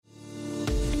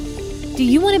Do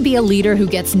you want to be a leader who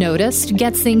gets noticed,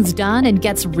 gets things done, and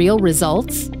gets real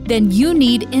results? Then you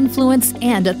need influence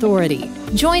and authority.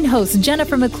 Join host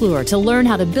Jennifer McClure to learn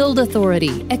how to build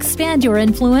authority, expand your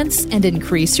influence, and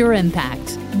increase your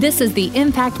impact. This is the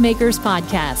Impact Makers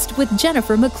Podcast with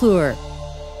Jennifer McClure.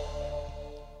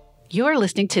 You're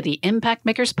listening to the Impact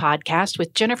Makers Podcast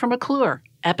with Jennifer McClure,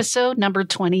 episode number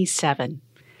 27.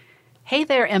 Hey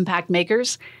there, Impact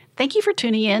Makers. Thank you for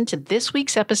tuning in to this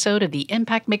week's episode of the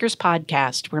Impact Makers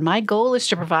Podcast, where my goal is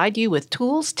to provide you with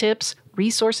tools, tips,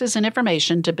 resources, and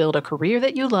information to build a career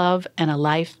that you love and a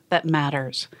life that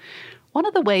matters. One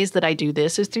of the ways that I do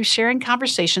this is through sharing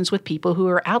conversations with people who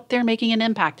are out there making an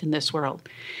impact in this world.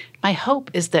 My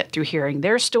hope is that through hearing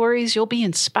their stories, you'll be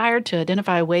inspired to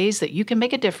identify ways that you can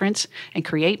make a difference and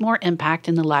create more impact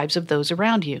in the lives of those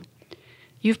around you.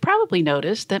 You've probably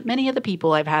noticed that many of the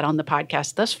people I've had on the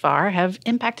podcast thus far have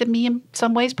impacted me in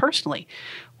some ways personally,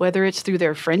 whether it's through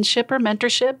their friendship or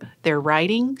mentorship, their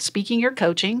writing, speaking, or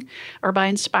coaching, or by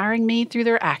inspiring me through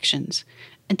their actions.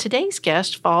 And today's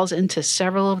guest falls into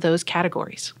several of those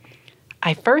categories.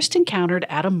 I first encountered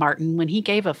Adam Martin when he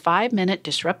gave a 5-minute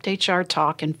Disrupt HR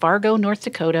talk in Fargo, North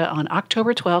Dakota on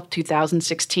October 12,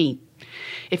 2016.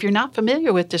 If you're not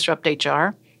familiar with Disrupt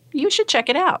HR, you should check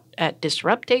it out at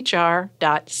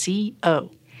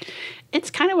disrupthr.co. It's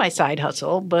kind of my side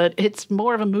hustle, but it's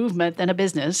more of a movement than a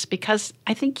business because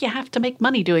I think you have to make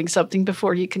money doing something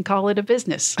before you can call it a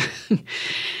business.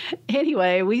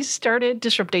 Anyway, we started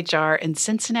Disrupt HR in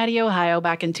Cincinnati, Ohio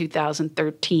back in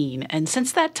 2013. And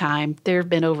since that time, there have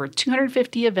been over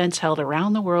 250 events held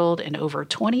around the world and over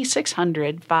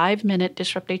 2,600 5-minute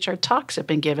Disrupt HR talks have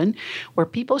been given where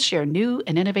people share new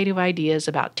and innovative ideas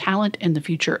about talent and the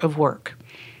future of work.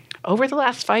 Over the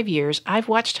last 5 years, I've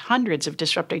watched hundreds of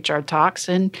Disrupt HR talks,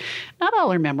 and not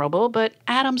all are memorable, but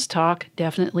Adam's talk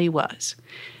definitely was.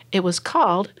 It was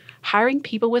called Hiring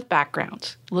People with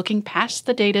Backgrounds, Looking Past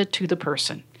the Data to the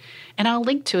Person. And I'll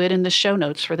link to it in the show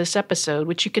notes for this episode,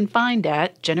 which you can find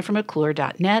at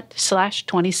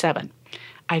jennifermcclure.net/27.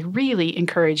 I really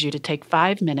encourage you to take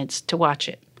 5 minutes to watch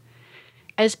it.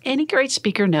 As any great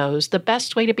speaker knows, the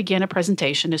best way to begin a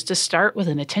presentation is to start with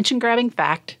an attention-grabbing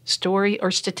fact, story,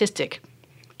 or statistic.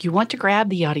 You want to grab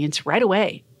the audience right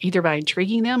away, either by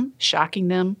intriguing them, shocking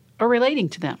them, or relating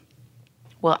to them.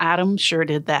 Well, Adam sure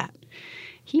did that.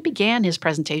 He began his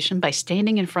presentation by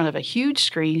standing in front of a huge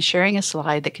screen sharing a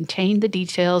slide that contained the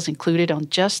details included on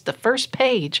just the first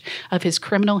page of his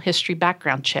criminal history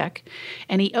background check,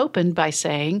 and he opened by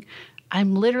saying,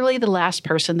 "I'm literally the last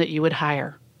person that you would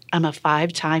hire. I'm a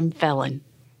 5-time felon."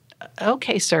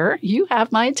 Okay, sir, you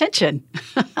have my attention.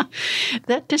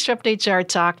 That Disrupt HR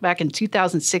talk back in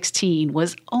 2016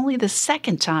 was only the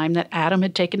second time that Adam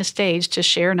had taken a stage to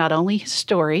share not only his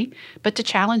story, but to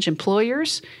challenge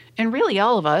employers and really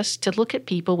all of us to look at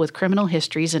people with criminal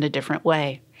histories in a different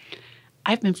way.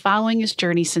 I've been following his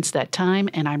journey since that time,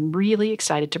 and I'm really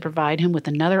excited to provide him with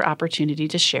another opportunity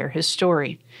to share his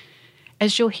story.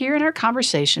 As you'll hear in our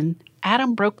conversation,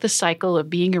 Adam broke the cycle of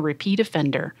being a repeat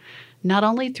offender, not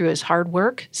only through his hard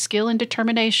work, skill, and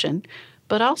determination,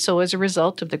 but also as a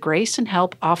result of the grace and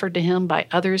help offered to him by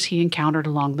others he encountered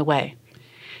along the way.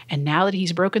 And now that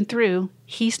he's broken through,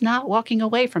 he's not walking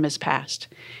away from his past.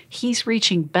 He's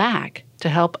reaching back to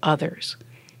help others.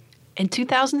 In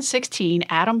 2016,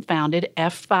 Adam founded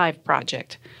F5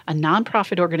 Project, a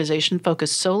nonprofit organization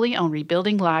focused solely on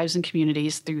rebuilding lives and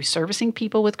communities through servicing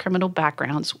people with criminal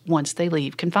backgrounds once they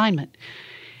leave confinement.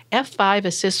 F5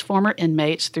 assists former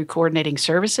inmates through coordinating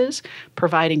services,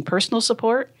 providing personal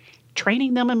support,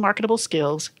 training them in marketable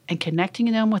skills, and connecting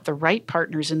them with the right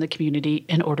partners in the community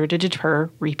in order to deter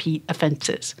repeat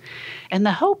offenses. And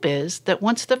the hope is that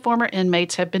once the former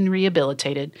inmates have been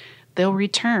rehabilitated, they'll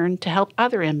return to help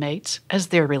other inmates as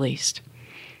they're released.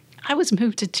 I was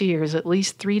moved to tears at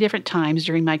least 3 different times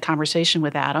during my conversation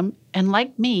with Adam, and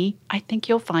like me, I think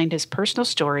you'll find his personal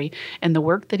story and the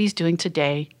work that he's doing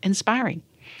today inspiring.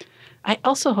 I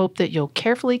also hope that you'll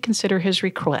carefully consider his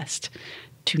request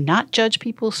to not judge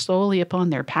people solely upon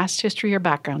their past history or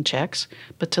background checks,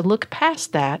 but to look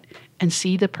past that and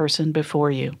see the person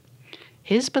before you.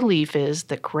 His belief is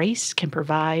that grace can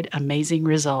provide amazing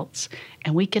results,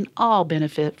 and we can all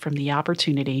benefit from the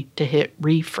opportunity to hit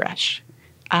refresh.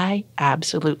 I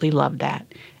absolutely love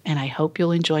that, and I hope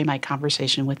you'll enjoy my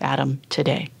conversation with Adam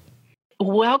today.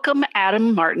 Welcome,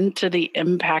 Adam Martin, to the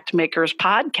Impact Makers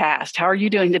podcast. How are you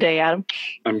doing today, Adam?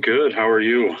 I'm good. How are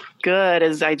you? Good.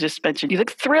 As I just mentioned, you look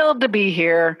thrilled to be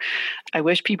here. I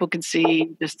wish people could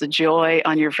see just the joy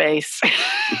on your face.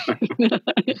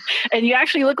 And you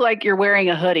actually look like you're wearing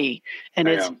a hoodie, and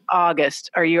it's August.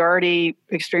 Are you already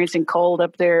experiencing cold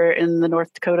up there in the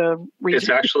North Dakota region? It's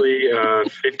actually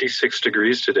 56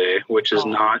 degrees today, which is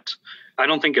not... I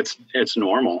don't think it's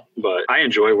normal, but I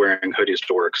enjoy wearing hoodies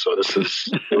to work. So it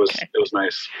was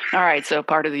nice. All right. So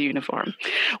part of the uniform.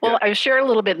 Well, I've shared a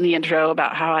little bit in the intro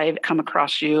about how I've come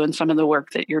across you and some of the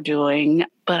work that you're doing,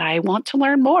 but I want to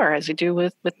learn more, as I do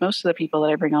with most of the people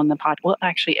that I bring on the pod. Well,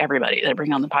 actually everybody that I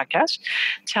bring on the podcast.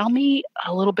 Tell me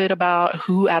a little bit about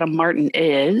who Adam Martin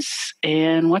is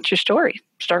and what's your story.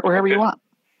 Start wherever you want.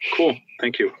 Cool.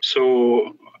 Thank you.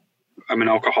 So I'm an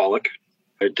alcoholic.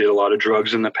 I did a lot of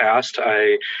drugs in the past.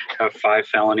 I have 5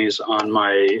 felonies on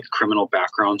my criminal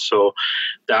background. So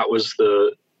that was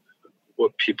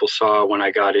what people saw when I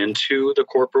got into the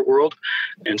corporate world.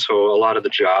 And so a lot of the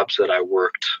jobs that I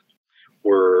worked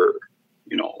were,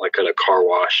 like at a car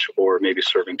wash or maybe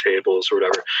serving tables or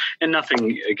whatever. And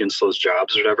nothing against those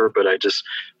jobs or whatever, but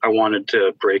I wanted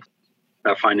to break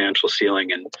that financial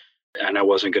ceiling and I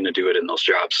wasn't going to do it in those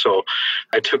jobs. So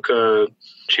I took a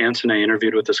chance and I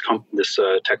interviewed with this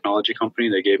technology company.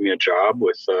 They gave me a job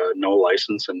with no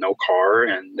license and no car,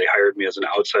 and they hired me as an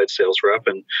outside sales rep,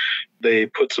 and they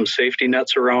put some safety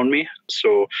nets around me.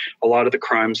 So a lot of the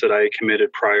crimes that I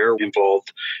committed prior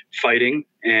involved fighting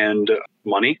and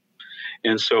money.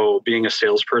 And so being a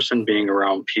salesperson, being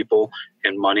around people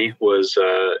and money was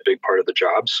a big part of the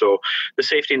job. So the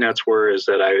safety nets is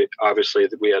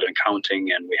that we had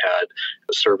accounting and we had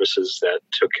services that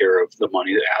took care of the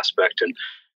money aspect.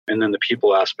 And then the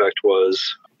people aspect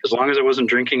was, as long as I wasn't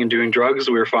drinking and doing drugs,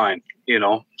 we were fine,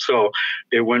 So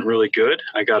it went really good.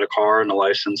 I got a car and a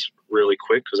license really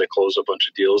quick because I closed a bunch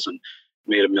of deals and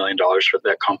made $1 million for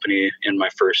that company in my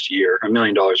first year, $1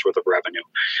 million worth of revenue.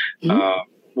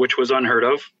 Mm-hmm. Which was unheard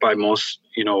of by most,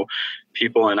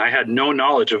 people. And I had no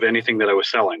knowledge of anything that I was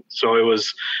selling. So it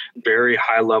was very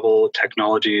high level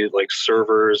technology, like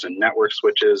servers and network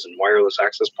switches and wireless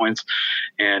access points.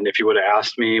 And if you would have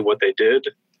asked me what they did,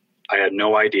 I had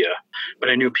no idea, but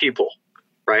I knew people,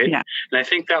 right? Yeah. And I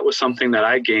think that was something that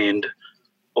I gained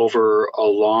over a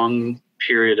long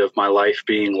period of my life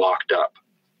being locked up,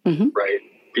 right?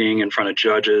 Being in front of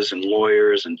judges and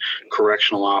lawyers and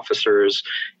correctional officers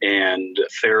and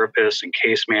therapists and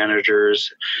case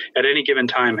managers. At any given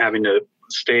time, having to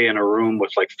stay in a room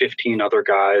with like 15 other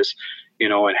guys,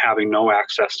 and having no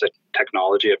access to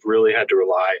technology, I've really had to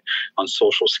rely on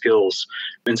social skills.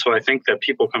 And so I think that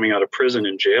people coming out of prison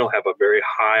and jail have a very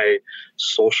high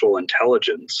social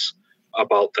intelligence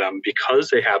about them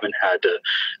because they haven't had to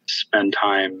spend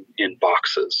time in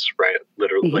boxes, right?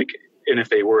 Literally, and if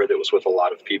they were, that was with a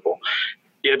lot of people.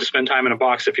 You had to spend time in a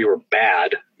box if you were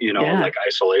bad, like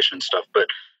isolation stuff, but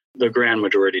the grand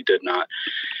majority did not.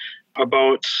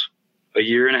 About a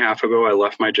year and a half ago, I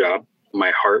left my job.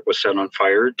 My heart was set on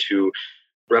fire to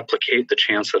replicate the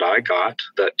chance that I got,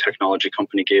 that technology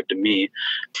company gave to me,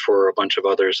 for a bunch of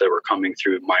others that were coming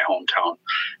through my hometown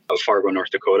of Fargo,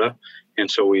 North Dakota.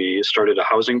 And so we started a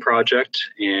housing project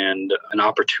and an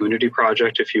opportunity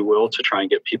project, if you will, to try and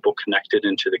get people connected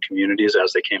into the communities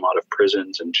as they came out of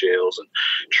prisons and jails and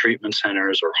treatment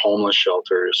centers or homeless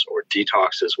shelters or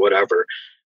detoxes, whatever.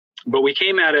 But we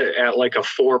came at it at like a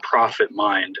for-profit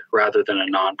mind rather than a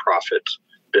nonprofit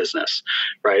business,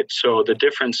 right? So the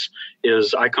difference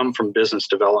is I come from business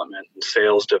development and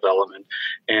sales development,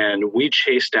 and we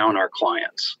chase down our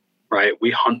clients, right?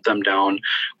 We hunt them down.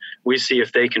 We see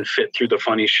if they can fit through the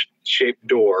funny shaped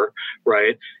door,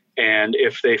 right? And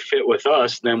if they fit with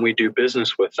us, then we do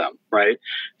business with them, right?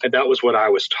 And that was what I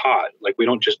was taught. Like, we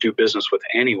don't just do business with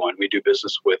anyone. We do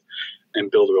business with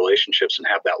and build relationships and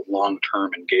have that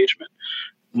long-term engagement.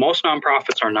 Most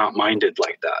nonprofits are not minded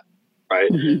like that,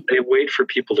 right? They wait for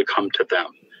people to come to them.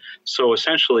 So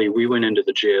essentially, we went into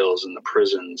the jails and the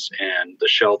prisons and the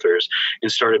shelters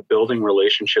and started building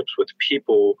relationships with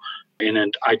people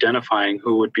and identifying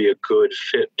who would be a good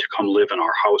fit to come live in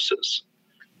our houses,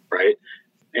 right?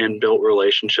 And built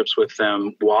relationships with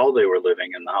them while they were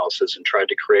living in the houses and tried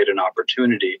to create an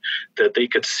opportunity that they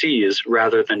could seize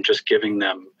rather than just giving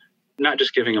them, not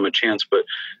just giving them a chance, but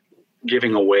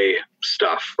giving away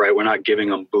stuff, right? We're not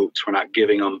giving them boots. We're not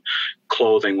giving them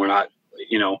clothing. We're not,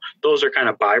 those are kind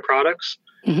of byproducts,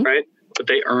 right? But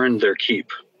they earned their keep,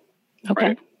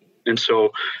 right? And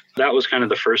so that was kind of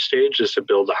the first stage, is to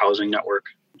build a housing network.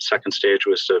 Second stage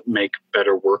was to make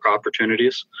better work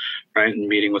opportunities, right? And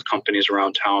meeting with companies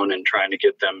around town and trying to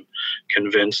get them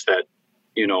convinced that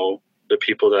the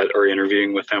people that are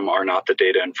interviewing with them are not the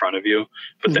data in front of you,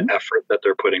 but the effort that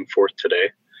they're putting forth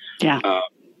today. Yeah.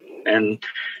 And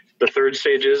the third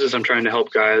stage is I'm trying to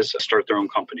help guys start their own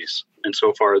companies. And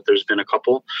so far there's been a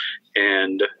couple.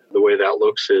 And the way that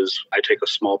looks is I take a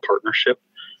small partnership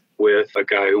with a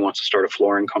guy who wants to start a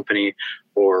flooring company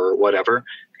or whatever.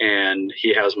 And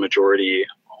he has majority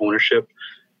ownership,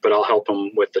 but I'll help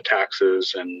him with the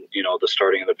taxes and, the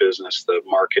starting of the business, the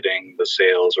marketing, the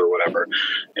sales or whatever.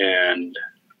 And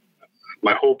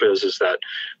my hope is that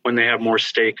when they have more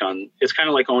stake on, it's kind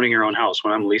of like owning your own house.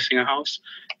 When I'm leasing a house,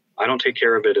 I don't take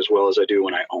care of it as well as I do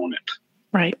when I own it.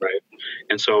 Right.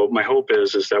 And so my hope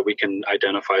is that we can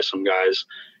identify some guys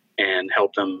and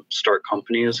help them start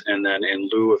companies. And then in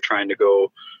lieu of trying to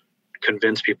go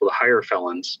convince people to hire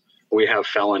felons, we have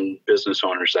felon business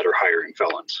owners that are hiring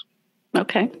felons.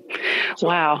 Okay.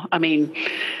 Wow. I mean,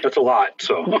 that's a lot.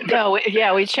 So no,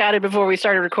 yeah, we chatted before we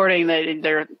started recording that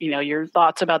there, your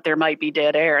thoughts about there might be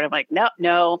dead air. And I'm like,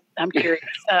 no, I'm curious.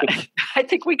 I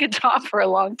think we could talk for a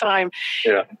long time.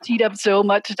 Yeah. Teed up so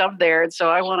much stuff there. And so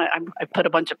I put a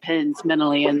bunch of pins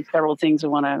mentally and several things I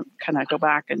want to kind of go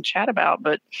back and chat about,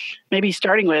 but maybe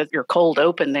starting with your cold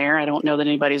open there. I don't know that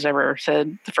anybody's ever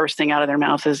said the first thing out of their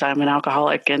mouth is I'm an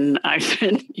alcoholic and I've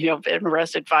been, been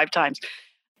arrested 5 times.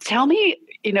 Tell me,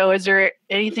 is there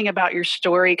anything about your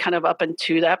story kind of up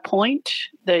until that point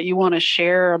that you want to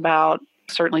share about,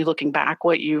 certainly looking back,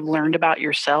 what you learned about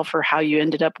yourself or how you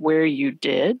ended up where you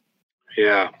did?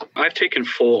 Yeah, I've taken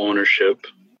full ownership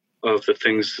of the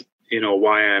things,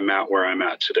 why I'm at where I'm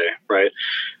at today, right?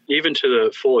 Even to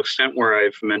the full extent where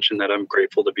I've mentioned that I'm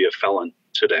grateful to be a felon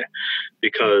today,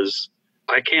 because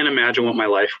I can't imagine what my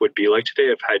life would be like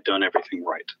today if I'd done everything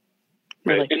right.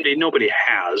 Right. Really? And nobody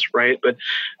has, right? But,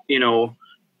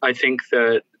 I think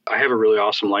that I have a really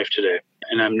awesome life today.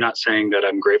 And I'm not saying that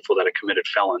I'm grateful that I committed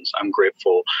felons. I'm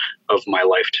grateful of my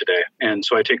life today. And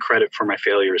so I take credit for my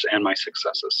failures and my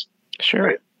successes. Sure.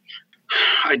 Right?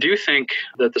 I do think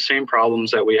that the same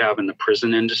problems that we have in the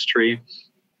prison industry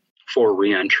for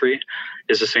reentry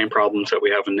is the same problems that we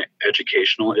have in the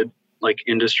educational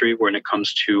industry when it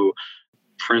comes to,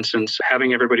 for instance,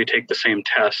 having everybody take the same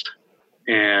test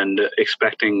and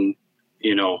expecting,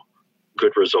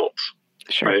 good results.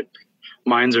 Sure. Right?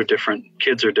 Minds are different.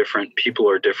 Kids are different. People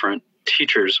are different.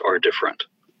 Teachers are different.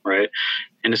 Right?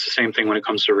 And it's the same thing when it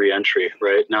comes to reentry.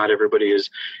 Right? Not everybody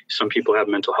some people have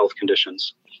mental health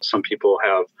conditions. Some people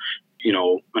have,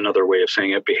 another way of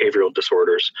saying it, behavioral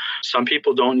disorders. Some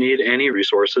people don't need any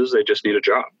resources. They just need a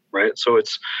job. Right? So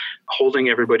it's holding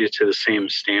everybody to the same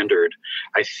standard,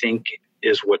 I think,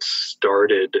 is what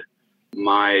started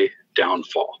my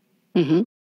downfall. Mm-hmm.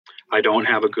 I don't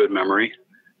have a good memory.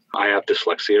 I have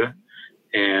dyslexia,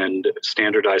 and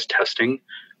standardized testing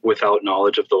without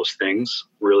knowledge of those things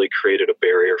really created a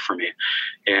barrier for me.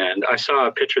 And I saw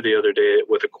a picture the other day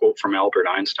with a quote from Albert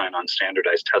Einstein on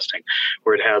standardized testing,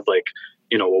 where it had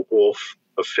a wolf,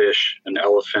 a fish, an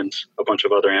elephant, a bunch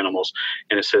of other animals.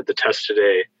 And it said the test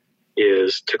today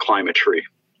is to climb a tree.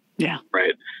 Yeah.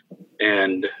 Right.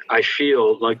 And I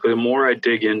feel like the more I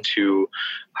dig into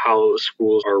how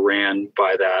schools are ran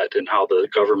by that and how the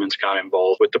government's got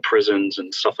involved with the prisons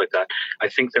and stuff like that, I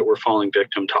think that we're falling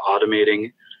victim to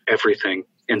automating everything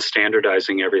and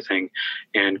standardizing everything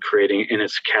and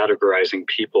it's categorizing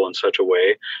people in such a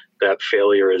way that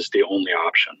failure is the only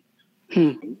option.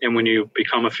 And when you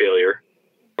become a failure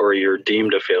or you're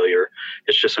deemed a failure,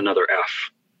 it's just another F,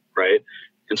 right?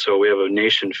 And so we have a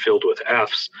nation filled with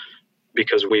Fs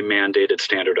because we mandated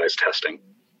standardized testing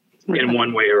in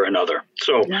one way or another.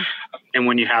 So, And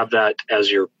when you have that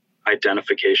as your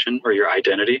identification or your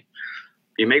identity,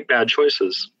 you make bad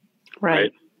choices,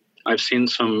 right? I've seen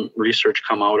some research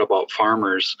come out about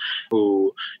farmers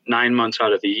who 9 months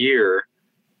out of the year,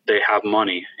 they have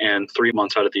money, and 3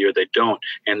 months out of the year, they don't,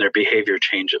 and their behavior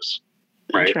changes,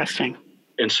 right? Interesting.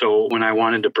 And so when I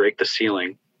wanted to break the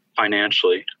ceiling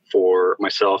financially for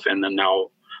myself and then now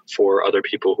for other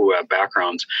people who have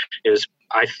backgrounds, is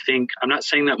I'm not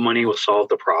saying that money will solve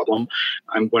the problem.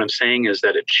 What I'm saying is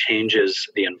that it changes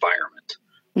the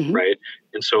environment, right?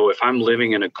 And so if I'm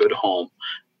living in a good home,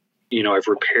 I've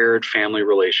repaired family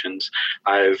relations,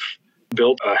 I've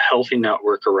built a healthy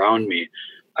network around me,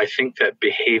 I think that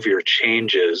behavior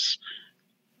changes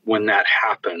when that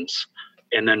happens,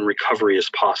 and then recovery is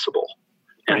possible.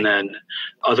 And then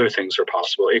other things are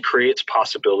possible. It creates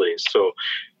possibilities. So,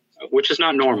 which is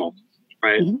not normal,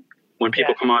 right? When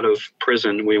people come out of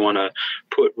prison, we want to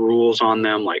put rules on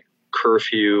them like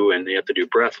curfew, and they have to do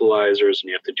breathalyzers, and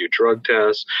you have to do drug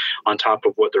tests on top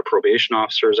of what their probation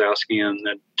officer is asking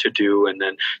them to do. And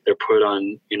then they're put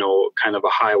on, kind of a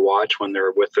high watch when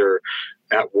they're with their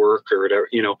at work or whatever.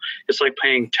 It's like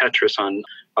playing Tetris on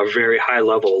a very high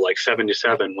level, like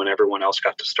 77, when everyone else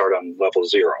got to start on level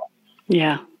 0.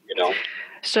 Yeah.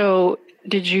 So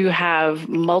did you have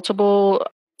multiple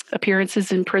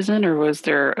appearances in prison, or was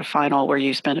there a final where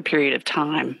you spent a period of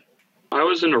time? I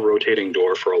was in a rotating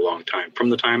door for a long time. From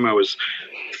the time I was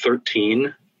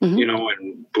 13,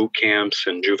 in boot camps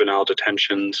and juvenile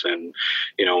detentions and,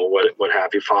 what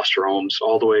have you, foster homes,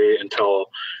 all the way until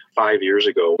 5 years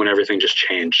ago when everything just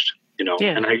changed,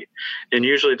 Yeah. And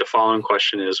usually the following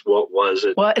question is, what was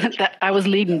it? I was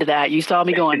leading to that. You saw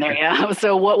me going there. Yeah.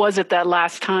 So what was it that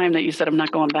last time that you said, I'm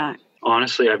not going back?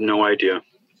 Honestly, I have no idea.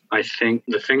 I think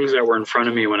the things that were in front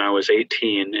of me when I was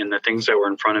 18 and the things that were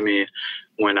in front of me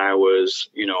when I was,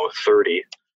 30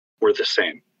 were the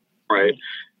same, right?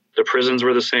 The prisons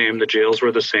were the same. The jails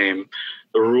were the same.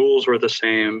 The rules were the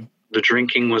same. The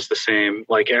drinking was the same.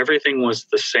 Like everything was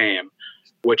the same,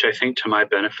 which I think to my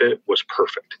benefit was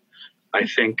perfect.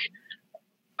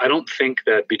 I don't think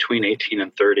that between 18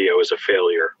 and 30, I was a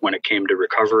failure when it came to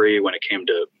recovery, when it came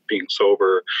to being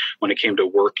sober, when it came to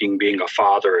working, being a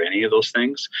father, any of those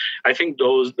things. I think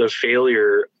the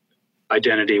failure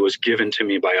identity was given to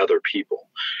me by other people.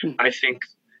 I think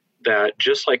that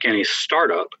just like any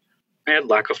startup, I had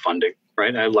lack of funding,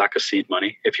 right? I had lack of seed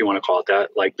money, if you want to call it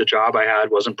that. Like the job I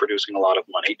had wasn't producing a lot of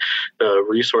money. The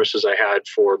resources I had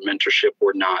for mentorship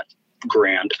were not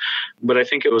grand, but I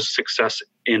think it was success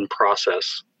in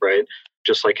process, right?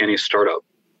 Just like any startup,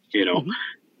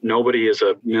 nobody is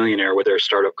a millionaire with their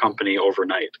startup company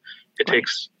overnight. It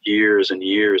takes years and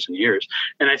years and years.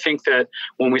 And I think that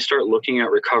when we start looking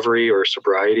at recovery or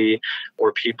sobriety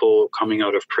or people coming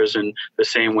out of prison the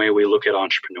same way we look at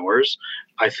entrepreneurs,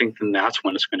 I think then that's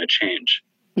when it's going to change,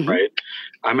 right?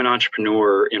 I'm an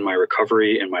entrepreneur in my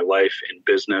recovery, in my life, in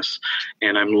business,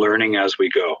 and I'm learning as we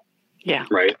go. Yeah.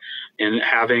 Right. And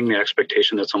having the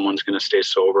expectation that someone's going to stay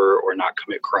sober or not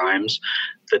commit crimes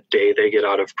the day they get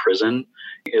out of prison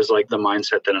is like the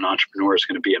mindset that an entrepreneur is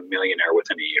going to be a millionaire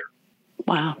within a year.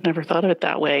 Wow. Never thought of it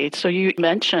that way. So you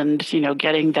mentioned,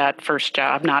 getting that first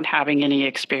job, not having any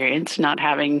experience, not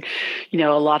having, a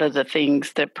lot of the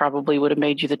things that probably would have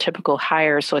made you the typical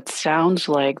hire. So it sounds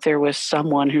like there was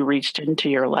someone who reached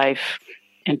into your life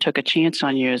and took a chance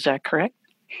on you. Is that correct?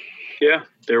 Yeah,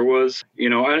 there was,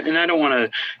 and I don't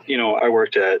want to, I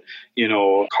worked at,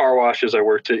 car washes. I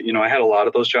worked at, I had a lot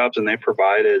of those jobs, and they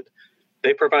provided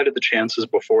the chances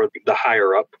before the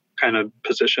higher up kind of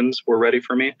positions were ready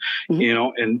for me,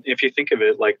 and if you think of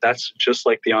it, like that's just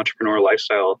like the entrepreneur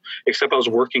lifestyle, except I was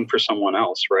working for someone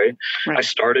else, right? I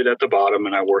started at the bottom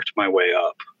and I worked my way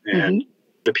up. And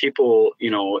the people,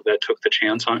 that took the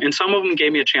chance on, and some of them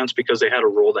gave me a chance because they had a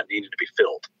role that needed to be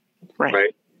filled,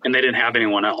 right? And they didn't have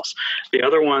anyone else. The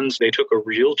other ones, they took a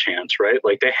real chance, right?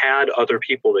 Like they had other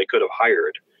people they could have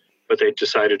hired, but they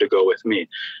decided to go with me.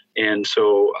 And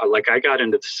so like I got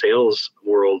into the sales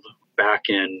world back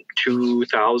in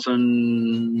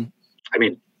 2000.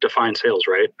 Define sales,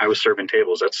 right? I was serving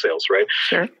tables. That's sales, right?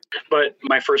 Sure. But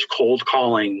my first cold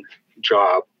calling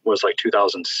job was like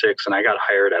 2006. And I got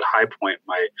hired at High Point,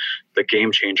 the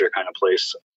Game Changer kind of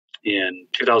place, in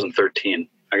 2013.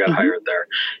 I got hired there,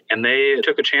 and they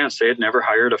took a chance. They had never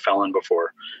hired a felon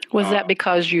before. Was that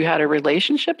because you had a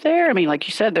relationship there? I mean, like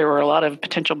you said, there were a lot of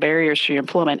potential barriers to your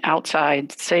employment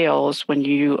outside sales when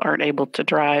you aren't able to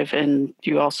drive, and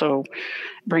you also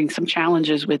bring some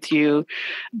challenges with you.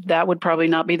 That would probably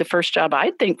not be the first job,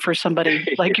 I'd think, for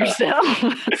somebody like yourself.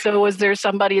 So was there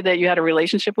somebody that you had a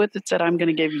relationship with that said, I'm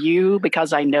going to give you,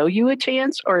 because I know you, a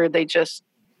chance, or it just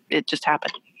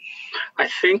happened? I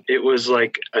think it was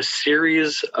like a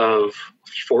series of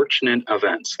fortunate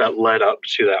events that led up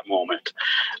to that moment.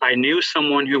 I knew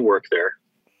someone who worked there,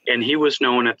 and he was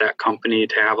known at that company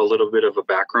to have a little bit of a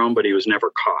background, but he was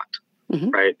never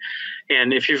caught, right?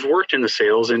 And if you've worked in the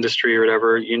sales industry or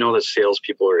whatever, you know that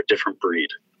salespeople are a different breed.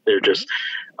 They're just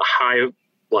a high,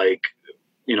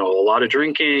 a lot of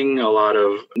drinking, a lot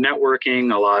of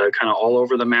networking, a lot of kind of all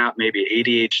over the map, maybe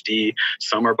ADHD,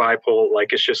 some are bipolar.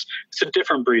 Like it's a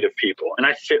different breed of people. And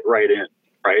I fit right in,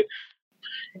 right?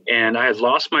 And I had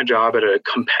lost my job at a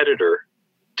competitor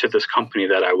to this company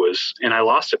and I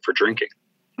lost it for drinking,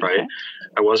 right?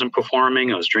 I wasn't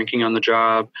performing. I was drinking on the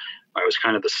job. I was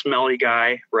kind of the smelly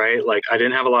guy, right? Like I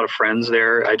didn't have a lot of friends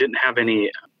there. I didn't have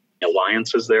any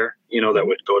alliances there, that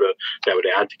would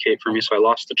advocate for me. So I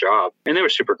lost the job, and they were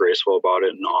super graceful about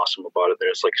it and awesome about it.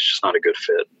 It's like, it's just not a good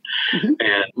fit.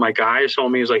 And my guy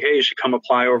told me, he's like, hey, you should come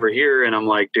apply over here. And I'm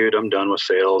like, dude, I'm done with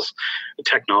sales,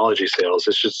 technology sales.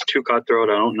 It's just too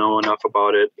cutthroat. I don't know enough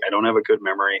about it. I don't have a good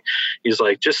memory. He's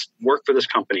like, just work for this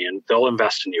company and they'll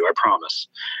invest in you. I promise.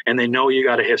 And they know you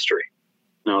got a history.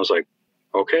 And I was like,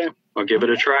 okay, I'll give it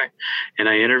a try. And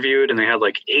I interviewed, and they had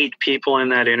like 8 people in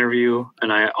that interview.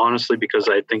 And I honestly, because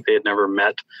I think they had never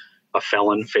met a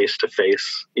felon face to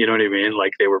face, you know what I mean?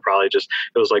 Like they were probably just,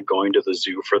 it was like going to the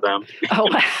zoo for them. Oh,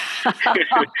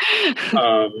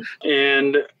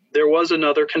 and there was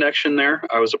another connection there.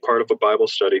 I was a part of a Bible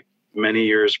study many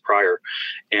years prior,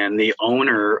 and the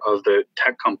owner of the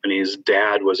tech company's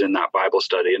dad was in that Bible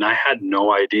study, and I had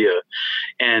no idea.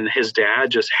 And his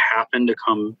dad just happened to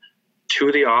come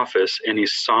to the office, and he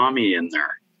saw me in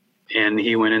there, and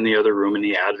he went in the other room and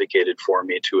he advocated for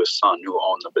me to his son who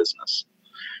owned the business.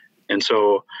 And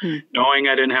so knowing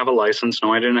I didn't have a license,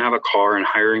 knowing I didn't have a car, and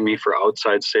hiring me for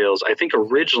outside sales, I think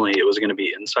originally it was going to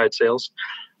be inside sales.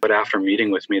 But after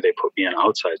meeting with me, they put me in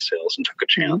outside sales and took a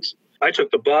chance. I took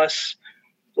the bus.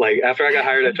 Like after I got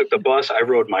hired, I took the bus. I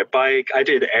rode my bike. I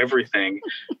did everything.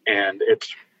 And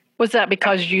was that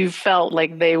because you felt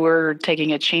like they were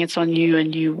taking a chance on you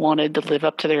and you wanted to live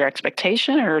up to their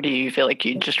expectation? Or do you feel like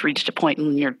you just reached a point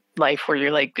in your life where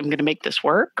you're like, I'm going to make this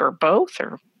work, or both,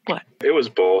 or what? It was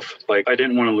both. Like I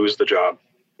didn't want to lose the job.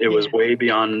 It was way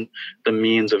beyond the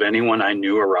means of anyone I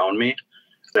knew around me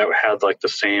that had like the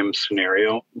same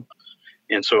scenario.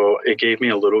 And so it gave me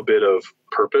a little bit of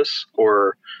purpose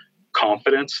or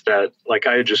confidence that like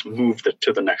I had just moved it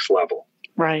to the next level.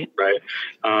 Right.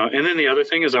 And then the other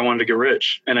thing is I wanted to get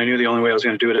rich. And I knew the only way I was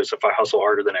going to do it is if I hustle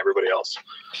harder than everybody else.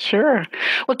 Sure.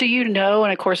 Well, do you know,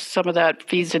 and of course, some of that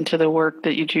feeds into the work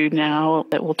that you do now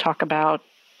that we'll talk about.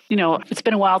 You know, it's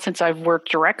been a while since I've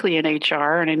worked directly in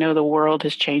HR, and I know the world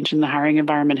has changed and the hiring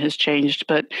environment has changed,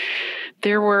 but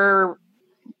there were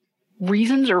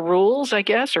reasons or rules, I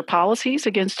guess, or policies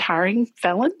against hiring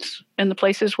felons in the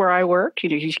places where I work. You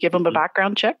know, you give them a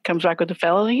background check, comes back with a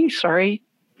felony, sorry,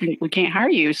 we can't hire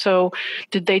you. So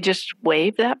did they just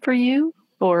waive that for you?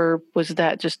 Or was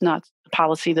that just not the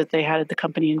policy that they had at the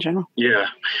company in general? Yeah,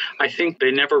 I think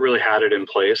they never really had it in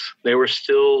place. They were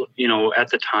still, you know, at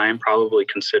the time, probably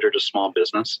considered a small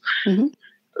business. Mm-hmm.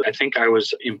 I think I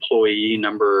was employee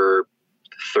number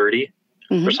 30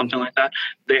 or something like that.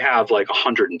 They have like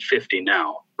 150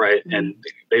 now, right? Mm-hmm. And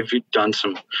they've done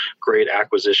some great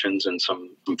acquisitions in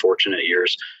some unfortunate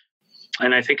years.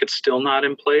 And I think it's still not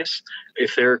in place.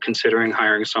 If they're considering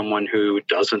hiring someone who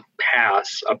doesn't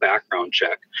pass a background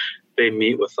check, they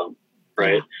meet with them,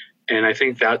 right? Yeah. And I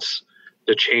think that's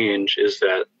the change, is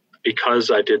that because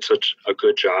I did such a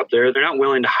good job there, they're not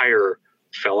willing to hire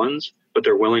felons, but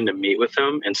they're willing to meet with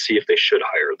them and see if they should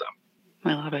hire them.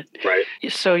 I love it. Right.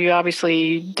 So you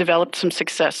obviously developed some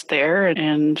success there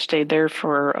and stayed there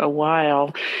for a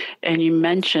while. And you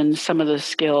mentioned some of the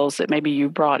skills that maybe you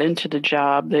brought into the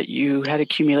job that you had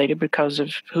accumulated because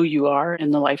of who you are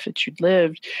and the life that you'd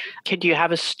lived. Could you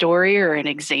have a story or an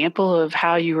example of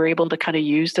how you were able to kind of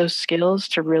use those skills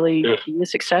to really be a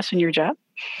success in your job?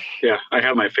 Yeah, I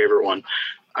have my favorite one.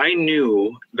 I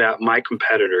knew that my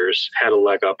competitors had a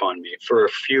leg up on me for a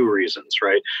few reasons,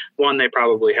 right? One, they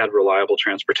probably had reliable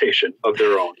transportation of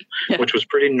their own, which was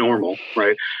pretty normal,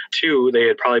 right? Two, they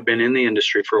had probably been in the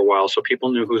industry for a while, so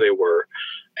people knew who they were.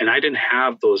 And I didn't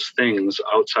have those things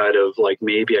outside of like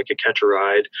maybe I could catch a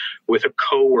ride with a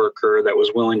coworker that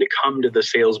was willing to come to the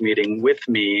sales meeting with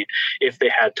me if they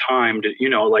had time to, you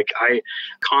know, like I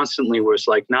constantly was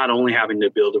like not only having to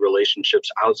build the relationships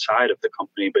outside of the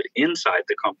company, but inside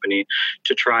the company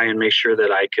to try and make sure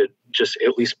that I could just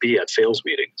at least be at sales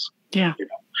meetings. Yeah. You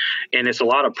know? And it's a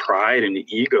lot of pride and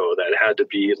ego that had to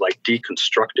be like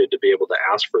deconstructed to be able to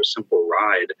ask for a simple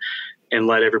ride and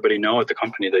let everybody know at the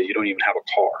company that you don't even have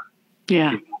a car.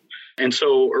 Yeah. You know? And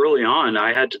so early on,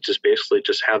 I had to just basically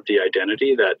just have the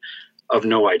identity that of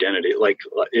no identity. Like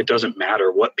it doesn't matter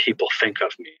what people think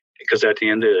of me, because at the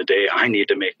end of the day, I need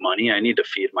to make money. I need to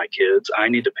feed my kids. I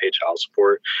need to pay child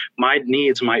support. My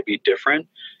needs might be different.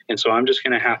 And so I'm just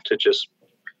going to have to just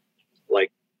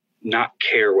like not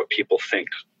care what people think,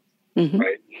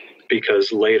 right?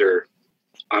 Because later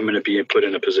I'm going to be put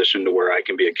in a position to where I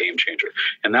can be a game changer.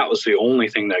 And that was the only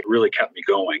thing that really kept me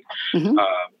going.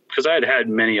 Because I had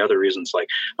many other reasons, like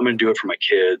I'm going to do it for my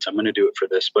kids. I'm going to do it for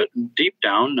this. But deep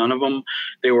down, none of them,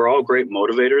 they were all great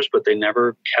motivators, but they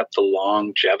never kept the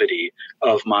longevity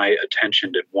of my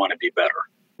attention to want to be better.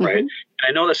 Right. And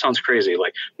I know that sounds crazy.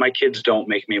 Like my kids don't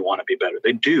make me want to be better.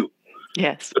 They do.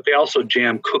 Yes. But they also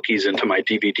jam cookies into my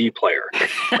DVD player,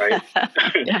 right?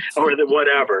 Or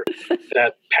whatever.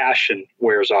 That passion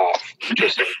wears off.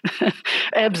 Just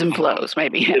ebbs and flows,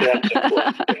 maybe. It ebbs and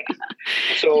flows, yeah.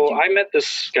 So I met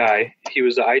this guy. He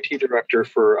was the IT director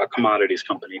for a commodities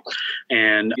company.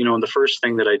 And, you know, the first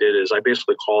thing that I did is I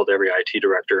basically called every IT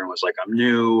director and was like, I'm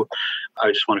new.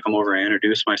 I just want to come over and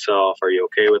introduce myself. Are you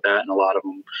okay with that? And a lot of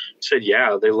them said,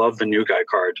 yeah, they love the new guy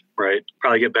card, right?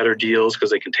 Probably get better deals because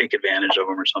they can take advantage of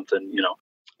them or something, you know.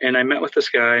 And I met with this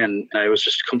guy and I was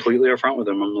just completely upfront with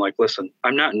him. I'm like, listen,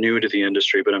 I'm not new to the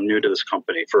industry, but I'm new to this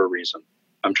company for a reason.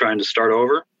 I'm trying to start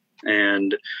over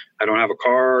and I don't have a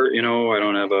car, you know, I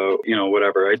don't have a, you know,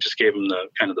 whatever. I just gave him the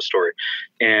kind of the story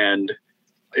and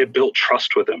it built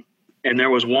trust with him. And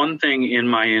there was one thing in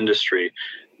my industry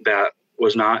that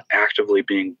was not actively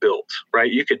being built,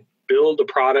 right? You could build a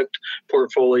product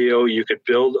portfolio. You could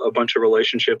build a bunch of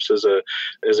relationships as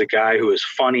a guy who is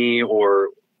funny or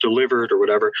delivered or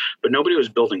whatever, but nobody was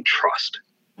building trust,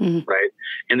 right?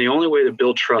 And the only way to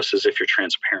build trust is if you're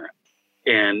transparent.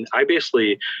 And I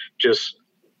basically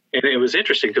and it was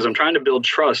interesting because I'm trying to build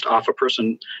trust off a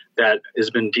person that has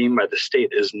been deemed by the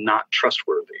state as not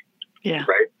trustworthy. Yeah.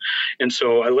 Right. And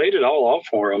so I laid it all out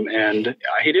for him and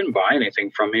he didn't buy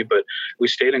anything from me, but we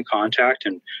stayed in contact.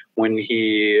 And when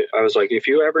I was like, if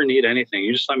you ever need anything,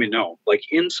 you just let me know, like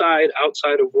inside,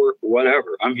 outside of work,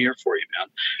 whatever, I'm here for you, man.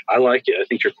 I like you. I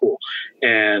think you're cool.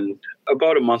 And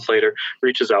about a month later,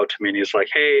 reaches out to me and he's like,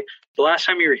 hey, the last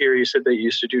time you were here, you said that you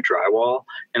used to do drywall.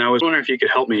 And I was wondering if you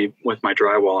could help me with my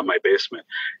drywall in my basement.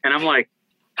 And I'm like,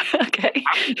 okay.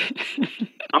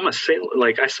 I'm a sale,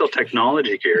 like I sell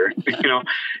technology gear, you know,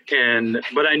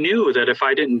 but I knew that if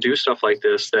I didn't do stuff like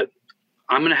this, that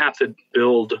I'm going to have to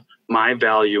build my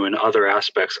value in other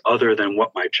aspects other than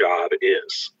what my job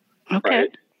is. Okay.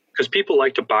 Right? Because people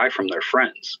like to buy from their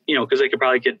friends, you know, because they could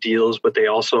probably get deals, but they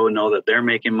also know that they're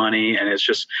making money and it's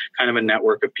just kind of a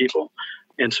network of people.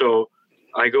 And so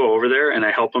I go over there and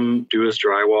I help him do his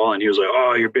drywall. And he was like,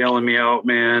 oh, you're bailing me out,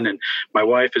 man. And my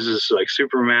wife is just like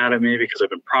super mad at me because I've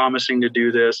been promising to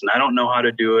do this and I don't know how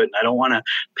to do it. And I don't want to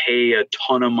pay a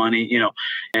ton of money, you know.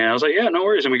 And I was like, yeah, no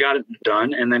worries. And we got it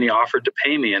done. And then he offered to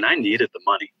pay me and I needed the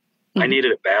money. I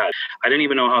needed it bad. I didn't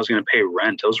even know how I was going to pay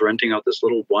rent. I was renting out this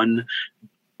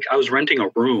I was renting a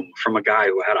room from a guy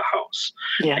who had a house.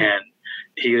 Yeah. And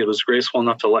he was graceful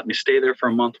enough to let me stay there for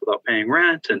a month without paying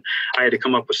rent. And I had to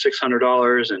come up with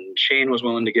 $600 and Shane was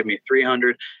willing to give me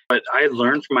 $300. But I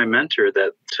learned from my mentor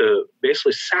that to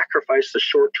basically sacrifice the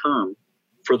short term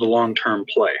for the long-term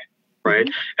play. Right.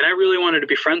 And I really wanted to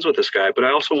be friends with this guy, but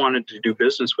I also wanted to do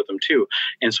business with him too.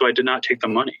 And so I did not take the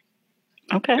money.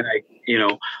 Okay.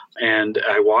 And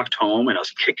I walked home and I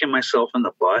was kicking myself in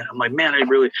the butt. I'm like, man, I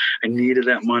needed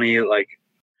that money.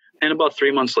 And about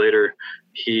 3 months later,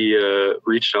 he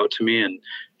reached out to me and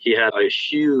he had a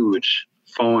huge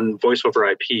phone voice over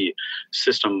IP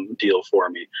system deal for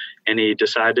me. And he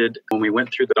decided when we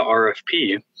went through the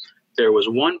RFP, there was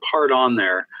one part on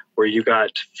there where you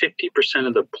got 50%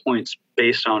 of the points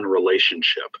based on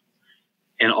relationship.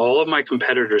 And all of my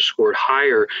competitors scored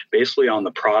higher basically on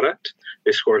the product.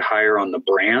 They scored higher on the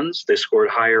brands. They scored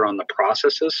higher on the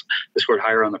processes. They scored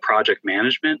higher on the project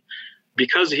management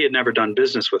because he had never done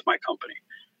business with my company.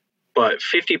 But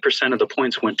 50% of the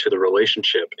points went to the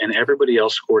relationship and everybody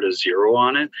else scored a 0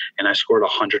 on it. And I scored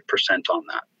 100% on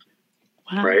that.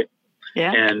 Wow. Right.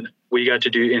 Yeah. And we got to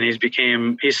do, and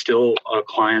he's still a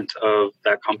client of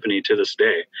that company to this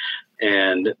day.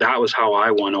 And that was how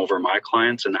I won over my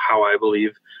clients and how I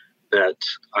believe that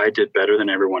I did better than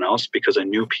everyone else because I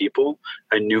knew people,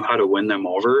 I knew how to win them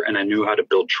over, and I knew how to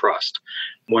build trust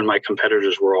when my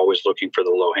competitors were always looking for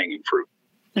the low-hanging fruit.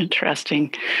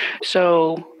 Interesting.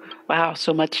 So, wow,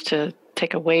 so much to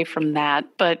take away from that.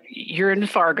 But you're in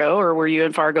Fargo, or were you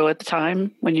in Fargo at the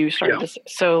time when you started this?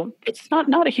 So it's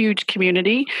not a huge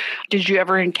community. Did you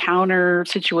ever encounter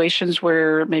situations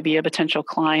where maybe a potential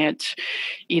client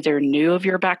either knew of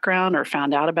your background or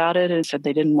found out about it and said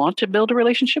they didn't want to build a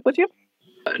relationship with you?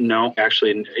 No,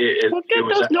 actually.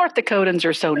 Those North Dakotans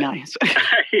are so nice.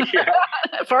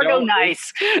 Fargo,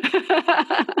 nice.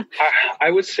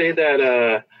 I would say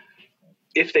that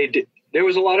if they did, there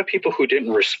was a lot of people who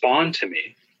didn't respond to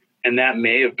me, and that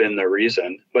may have been the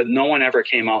reason, but no one ever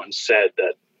came out and said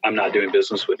that I'm not doing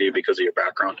business with you because of your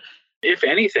background. If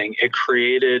anything,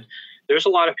 there's a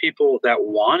lot of people that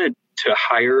wanted to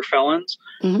hire felons,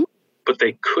 but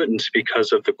they couldn't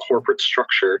because of the corporate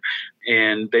structure.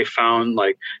 And they kind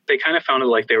of found it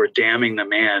like they were damning the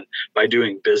man by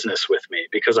doing business with me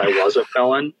because I was a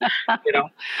felon,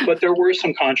 but there were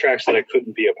some contracts that I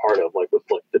couldn't be a part of, like with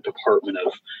the Department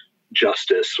of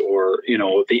Justice or,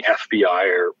 the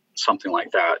FBI or something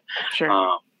like that.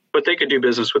 Sure. But they could do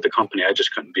business with the company. I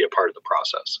just couldn't be a part of the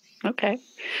process. Okay.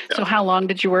 Yeah. So how long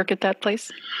did you work at that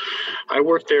place? I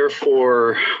worked there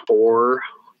for 4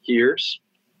 years.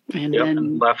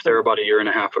 And left there about 1.5 years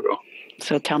ago.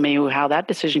 So tell me how that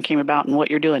decision came about and what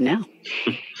you're doing now.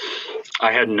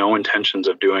 I had no intentions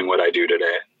of doing what I do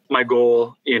today. my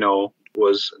goal,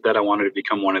 was that I wanted to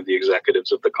become one of the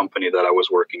executives of the company that I was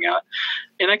working at.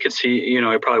 And I could see,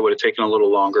 it probably would have taken a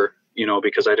little longer,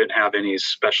 because I didn't have any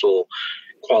special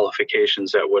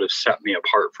qualifications that would have set me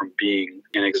apart from being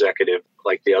an executive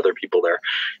like the other people there.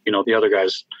 The other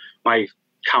guys, my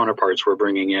counterparts, were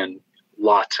bringing in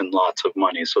lots and lots of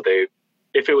money. So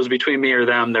if it was between me or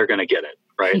them, they're going to get it,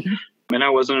 right? Mm-hmm. And I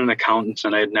wasn't an accountant,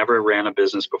 and I had never ran a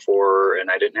business before,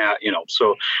 and I didn't have,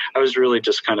 so I was really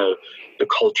just kind of the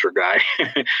culture guy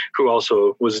who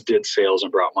also did sales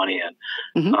and brought money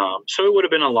in. Mm-hmm. So it would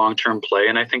have been a long-term play,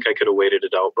 and I think I could have waited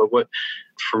it out. But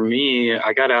for me,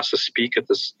 I got asked to speak at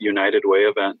this United Way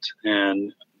event,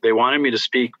 and they wanted me to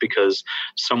speak because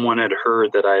someone had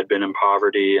heard that I had been in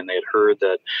poverty, and they had heard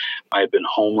that I had been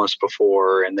homeless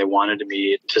before, and they wanted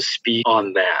me to speak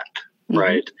on that.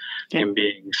 Right. Mm-hmm. Yeah. And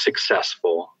being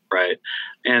successful. Right.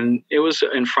 And it was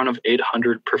in front of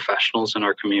 800 professionals in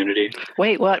our community.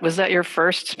 Wait, what? Was that your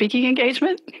first speaking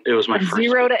engagement? It was my From first.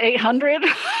 0 to 800?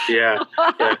 Yeah.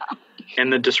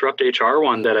 And the Disrupt HR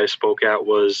one that I spoke at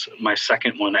was my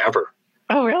second one ever.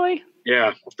 Oh, really?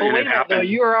 Yeah. Well, and it happened.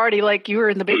 You were already you were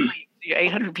in the big league.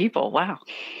 800 people. Wow.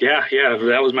 Yeah.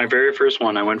 That was my very first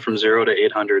one. I went from 0 to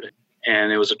 800.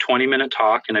 And it was a 20-minute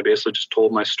talk. And I basically just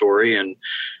told my story. And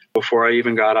before I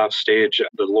even got off stage,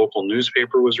 the local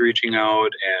newspaper was reaching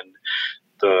out, and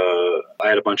I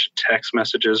had a bunch of text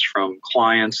messages from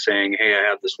clients saying, hey, I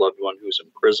have this loved one who's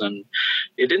in prison.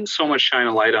 It didn't so much shine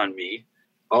a light on me,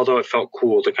 although it felt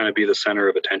cool to kind of be the center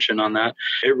of attention on that.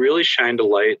 It really shined a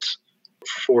light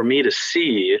for me to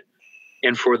see,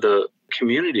 and for the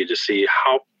community to see,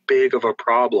 how big of a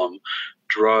problem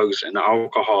drugs and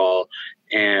alcohol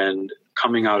and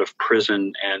coming out of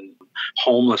prison and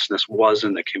homelessness was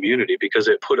in the community, because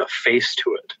it put a face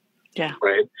to it. Yeah.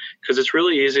 Right. Because it's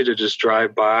really easy to just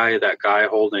drive by that guy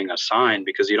holding a sign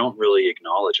because you don't really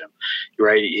acknowledge him.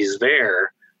 Right. He's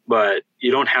there, but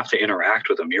you don't have to interact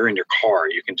with him. You're in your car.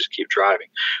 You can just keep driving.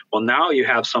 Well, now you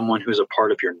have someone who's a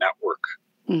part of your network,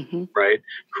 mm-hmm. right,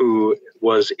 who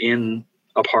was in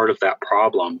a part of that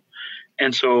problem.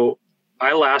 And so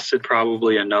I lasted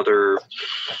probably another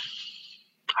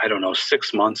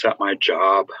 6 months at my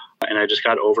job. And I just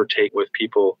got overtaken with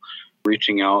people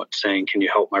reaching out saying, can you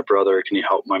help my brother? Can you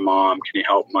help my mom? Can you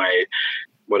help my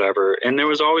whatever? And there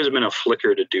was always been a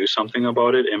flicker to do something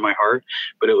about it in my heart,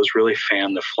 but it was really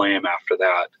fanned the flame after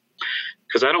that.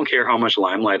 Because I don't care how much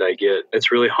limelight I get.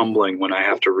 It's really humbling when I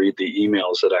have to read the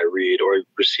emails that I read, or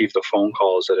receive the phone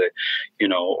calls that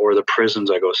or the prisons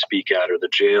I go speak at, or the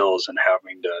jails, and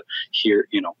having to hear,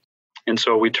 And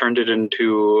so we turned it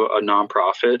into a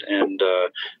nonprofit and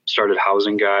started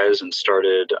housing guys, and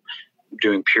started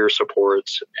doing peer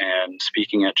supports and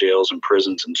speaking at jails and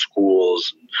prisons and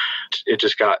schools. It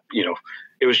just got,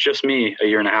 it was just me a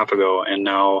year and a half ago. And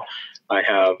now I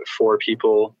have 4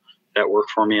 people that work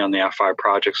for me on the F5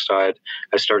 project side.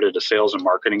 I started a sales and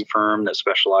marketing firm that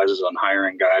specializes on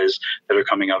hiring guys that are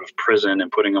coming out of prison and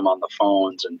putting them on the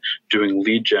phones and doing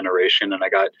lead generation. And I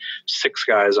got 6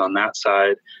 guys on that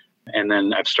side. And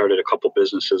then I've started a couple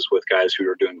businesses with guys who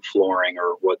are doing flooring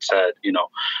or WhatSaid,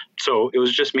 So it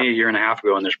was just me a year and a half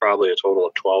ago, and there's probably a total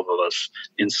of 12 of us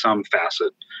in some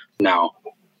facet now.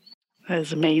 That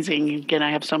is amazing. Again, I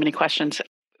have so many questions.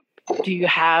 Do you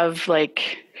have,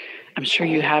 I'm sure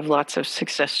you have lots of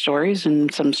success stories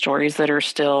and some stories that are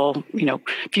still,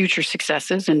 future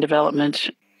successes in development.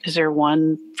 Is there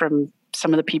one from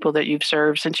some of the people that you've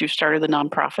served since you've started the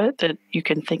nonprofit that you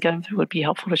can think of that would be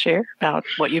helpful to share about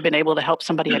what you've been able to help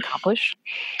somebody accomplish?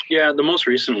 Yeah, the most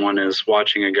recent one is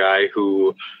watching a guy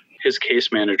who his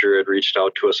case manager had reached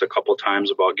out to us a couple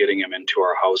times about getting him into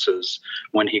our houses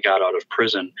when he got out of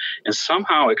prison. And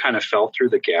somehow it kind of fell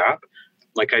through the gap.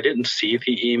 I didn't see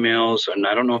the emails, and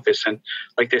I don't know if they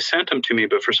sent them to me,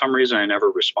 but for some reason I never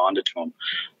responded to him.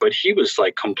 But he was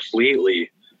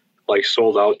completely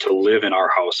sold out to live in our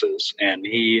houses. And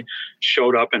he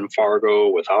showed up in Fargo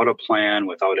without a plan,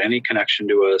 without any connection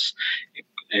to us.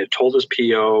 It told his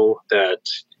PO that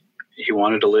he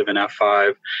wanted to live in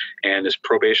F5, and his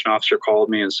probation officer called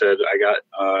me and said, I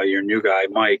got your new guy,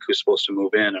 Mike, who's supposed to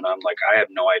move in. And I'm like, I have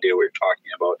no idea what you're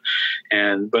talking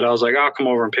about. But I was like, I'll come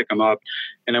over and pick him up.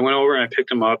 And I went over and I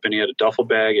picked him up, and he had a duffel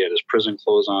bag. He had his prison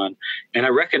clothes on. And I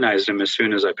recognized him as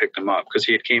soon as I picked him up, because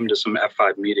he had came to some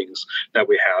F5 meetings that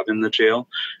we have in the jail.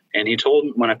 And he told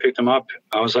me when I picked him up,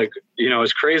 I was like,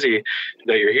 it's crazy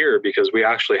that you're here, because we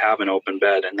actually have an open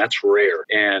bed, and that's rare.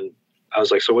 And I was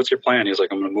like, so what's your plan? He's like,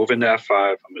 I'm going to move into F5.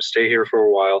 I'm going to stay here for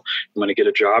a while. I'm going to get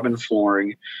a job in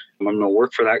flooring. I'm going to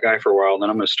work for that guy for a while. Then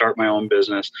I'm going to start my own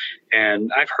business.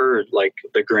 And I've heard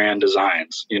the grand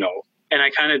designs, and I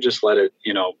kind of just let it,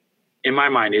 in my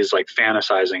mind, he's like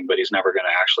fantasizing, but he's never going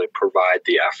to actually provide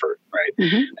the effort. Right.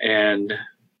 Mm-hmm. And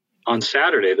on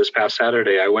this past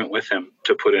Saturday, I went with him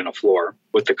to put in a floor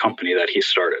with the company that he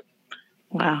started.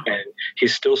 Wow. And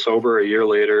he's still sober a year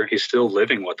later. He's still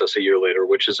living with us a year later,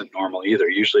 which isn't normal either.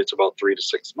 Usually it's about 3 to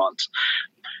 6 months.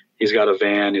 He's got a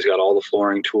van. He's got all the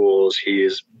flooring tools.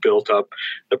 He's built up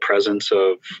the presence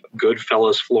of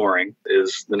Goodfellas Flooring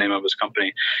is the name of his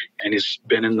company. And he's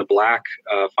been in the black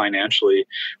financially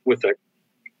with that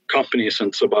company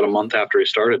since about a month after he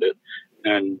started it.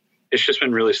 And it's just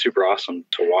been really super awesome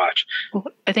to watch. Well,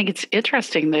 I think it's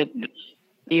interesting that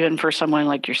even for someone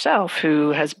like yourself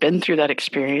who has been through that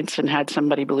experience and had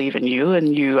somebody believe in you,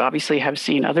 and you obviously have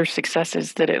seen other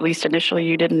successes that at least initially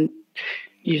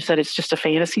you said it's just a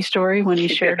fantasy story when you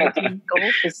shared with you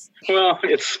goals. Well,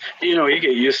 it's, you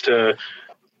get used to,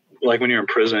 like when you're in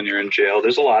prison, you're in jail.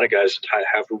 There's a lot of guys that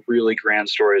have really grand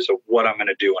stories of what I'm going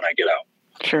to do when I get out.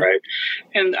 Sure. Right.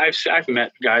 And I've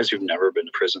met guys who've never been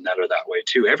to prison that are that way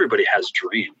too. Everybody has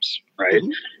dreams, right?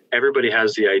 Mm-hmm. Everybody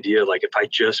has the idea, like, if I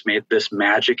just made this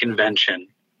magic invention,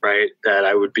 right, that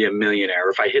I would be a millionaire.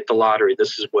 If I hit the lottery,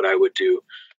 this is what I would do.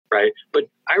 Right. But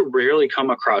I rarely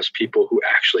come across people who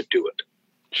actually do it.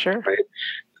 Sure. Right.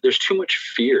 There's too much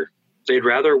fear. They'd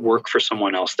rather work for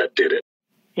someone else that did it.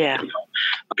 Yeah.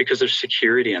 Because there's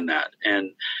security in that.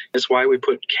 And it's why we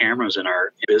put cameras in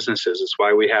our businesses. It's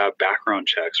why we have background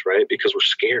checks, right? Because we're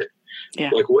scared. Yeah.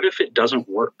 Like, what if it doesn't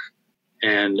work?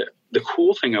 And the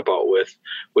cool thing about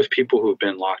with people who've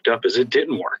been locked up is it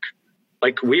didn't work.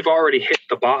 Like, we've already hit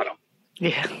the bottom.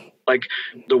 Yeah. Like,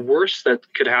 the worst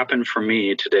that could happen for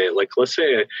me today, like, let's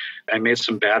say I made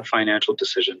some bad financial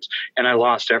decisions and I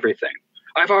lost everything.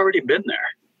 I've already been there.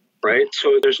 Right.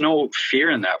 So there's no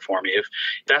fear in that for me. If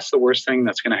that's the worst thing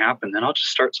that's going to happen, then I'll just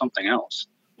start something else,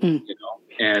 and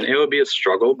it would be a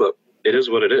struggle, but it is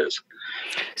what it is.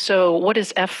 So what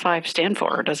does F5 stand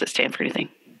for? Or does it stand for anything?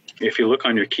 If you look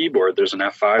on your keyboard, there's an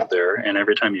F5 there. And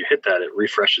every time you hit that, it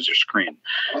refreshes your screen.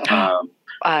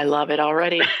 I love it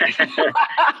already.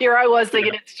 Here I was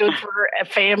thinking it stood for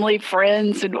family,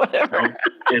 friends, and whatever.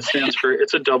 It stands for,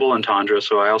 it's a double entendre.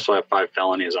 So I also have 5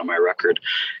 felonies on my record.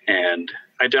 And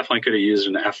I definitely could have used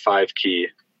an F5 key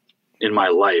in my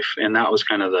life. And that was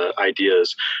kind of the idea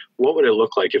is, what would it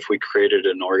look like if we created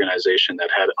an organization that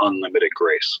had unlimited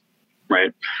grace,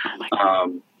 right?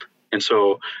 And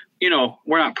so,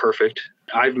 we're not perfect.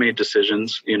 I've made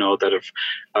decisions, that have,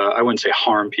 I wouldn't say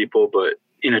harm people, but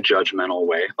in a judgmental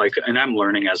way. And I'm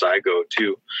learning as I go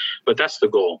too. But that's the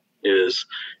goal. It's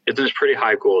a pretty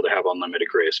high goal to have unlimited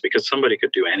grace, because somebody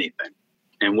could do anything.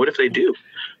 And what if they do?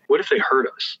 What if they hurt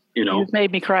us? You've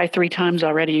made me cry 3 times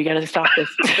already. You got to stop this.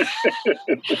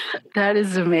 That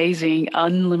is amazing.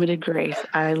 Unlimited grace.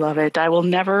 I love it. I will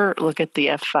never look at the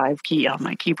F5 key on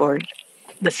my keyboard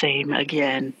the same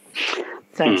again.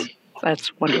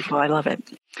 That's wonderful. I love it.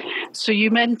 So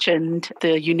you mentioned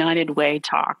the United Way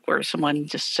talk where someone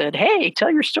just said, hey,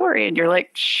 tell your story. And you're like,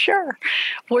 sure.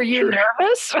 Were you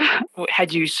nervous?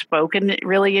 Had you spoken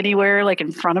really anywhere, like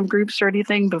in front of groups or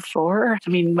anything before? I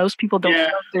mean, most people don't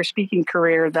start their speaking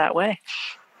career that way.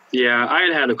 Yeah, I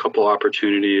had a couple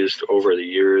opportunities over the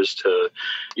years to,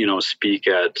 speak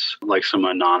at like some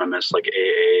anonymous like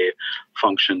AA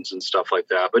functions and stuff like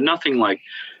that, but nothing like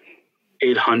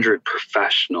 800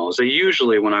 professionals. They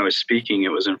usually, when I was speaking,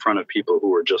 it was in front of people who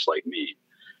were just like me,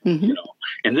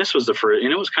 and this was the first,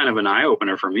 and it was kind of an eye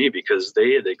opener for me because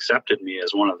they had accepted me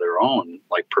as one of their own,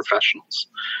 like, professionals,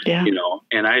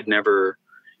 and I'd never,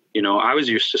 I was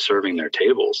used to serving their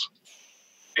tables.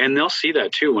 And they'll see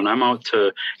that too when I'm out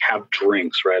to have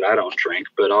drinks, right? I don't drink,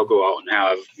 but I'll go out and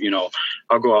have,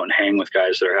 I'll go out and hang with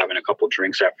guys that are having a couple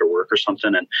drinks after work or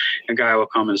something. And a guy will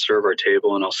come and serve our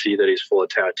table and I'll see that he's full of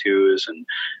tattoos. And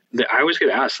I always get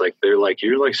asked, like, they're like,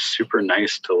 you're like super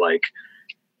nice to like,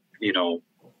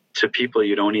 to people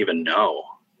you don't even know.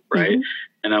 Right.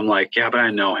 Mm-hmm. And I'm like, yeah, but I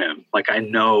know him. Like, I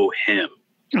know him.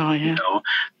 Oh, yeah.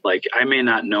 Like, I may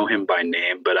not know him by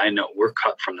name, but I know we're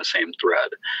cut from the same thread.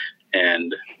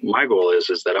 And my goal is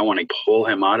that I want to pull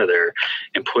him out of there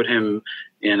and put him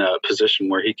in a position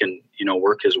where he can,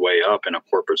 work his way up in a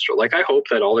corporate store. Like, I hope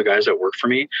that all the guys that work for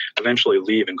me eventually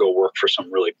leave and go work for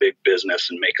some really big business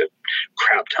and make a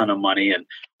crap ton of money,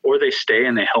 or they stay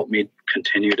and they help me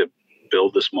continue to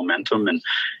build this momentum. And,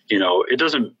 it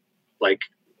doesn't, like,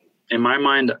 in my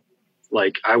mind,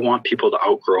 like, I want people to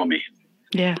outgrow me.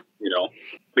 Yeah.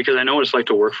 Because I know what it's like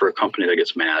to work for a company that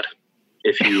gets mad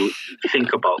if you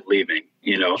think about leaving,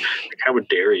 like, how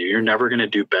dare you? You're never going to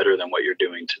do better than what you're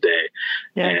doing today.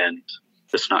 Yeah. And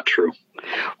it's not true.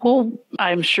 Well,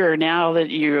 I'm sure now that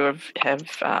you have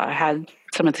had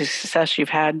some of the success you've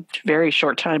had very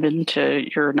short time into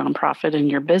your nonprofit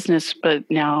and your business, but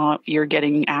now you're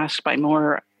getting asked by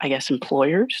more, I guess,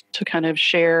 employers to kind of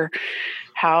share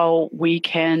how we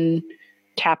can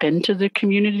tap into the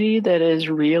community that is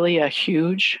really a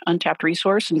huge untapped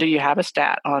resource. And do you have a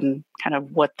stat on kind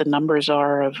of what the numbers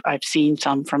are of, I've seen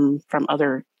some from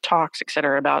other talks, et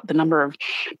cetera, about the number of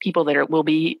people that will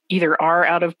be either are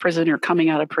out of prison or coming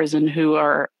out of prison who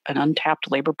are an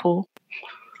untapped labor pool?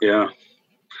 Yeah.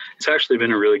 It's actually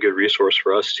been a really good resource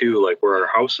for us too, like where our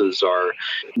houses are.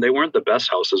 They weren't the best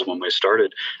houses when we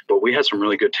started, but we had some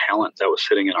really good talent that was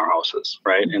sitting in our houses,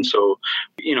 right? And so,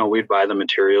 we'd buy the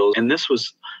materials. And this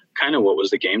was kind of what was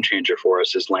the game changer for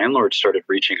us is landlords started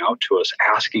reaching out to us,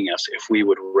 asking us if we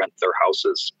would rent their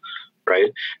houses,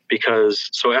 right? Because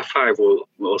so F5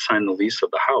 will sign the lease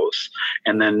of the house,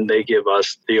 and then they give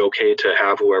us the okay to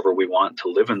have whoever we want to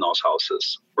live in those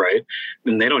houses, right?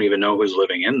 And they don't even know who's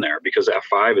living in there because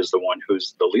F5 is the one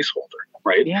who's the leaseholder,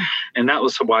 right? Yeah. And that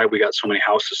was why we got so many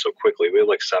houses so quickly. We have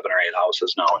like 7 or 8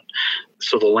 houses now. And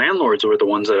so the landlords were the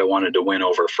ones that I wanted to win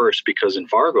over first, because in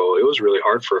Fargo, it was really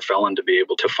hard for a felon to be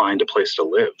able to find a place to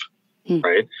live,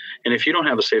 right? And if you don't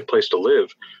have a safe place to live,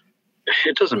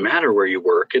 it doesn't matter where you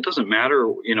work. It doesn't matter,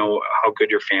 how good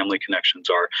your family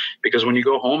connections are, because when you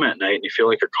go home at night and you feel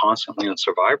like you're constantly in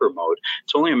survivor mode,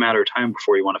 it's only a matter of time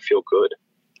before you want to feel good.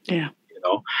 Yeah.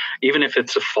 Even if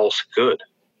it's a false good,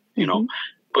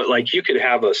 but like you could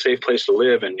have a safe place to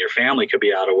live and your family could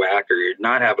be out of whack or you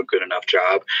not have a good enough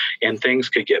job and things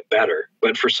could get better.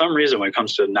 But for some reason, when it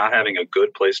comes to not having a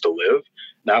good place to live,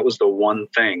 that was the one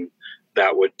thing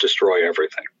that would destroy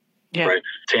everything. Yeah. Right.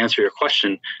 To answer your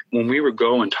question, when we would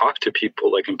go and talk to people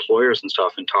like employers and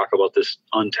stuff and talk about this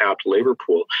untapped labor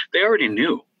pool, they already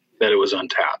knew that it was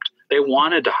untapped. They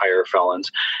wanted to hire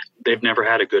felons. They've never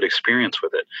had a good experience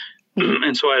with it.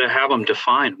 And so I'd have them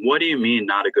define, what do you mean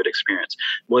not a good experience?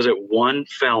 Was it one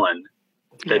felon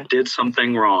that did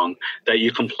something wrong that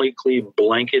you completely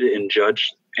blanketed and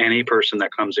judged any person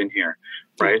that comes in here?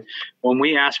 Right. When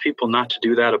we ask people not to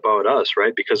do that about us,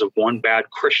 right, because of one bad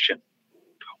Christian,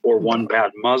 or one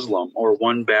bad Muslim, or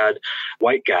one bad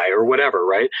white guy, or whatever,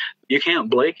 right? You can't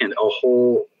blanket a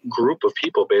whole group of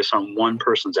people based on one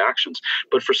person's actions.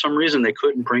 But for some reason, they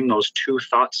couldn't bring those two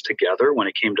thoughts together when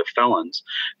it came to felons,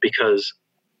 because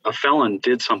a felon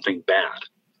did something bad.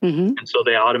 And so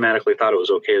they automatically thought it was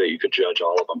okay that you could judge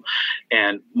all of them.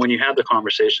 And when you have the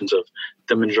conversations of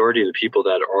the majority of the people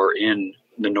that are in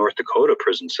the North Dakota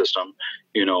prison system,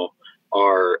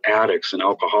 are addicts and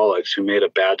alcoholics who made a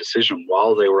bad decision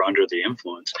while they were under the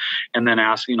influence, and then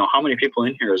ask, how many people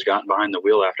in here has gotten behind the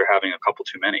wheel after having a couple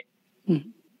too many,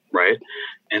 right?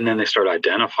 And then they start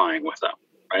identifying with them,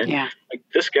 right? Yeah. Like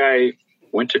this guy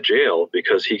went to jail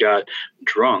because he got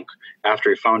drunk after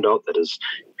he found out that his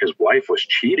wife was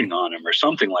cheating on him or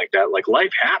something like that. Like,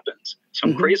 life happens.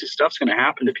 Some crazy stuff's going to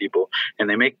happen to people, and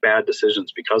they make bad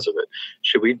decisions because of it.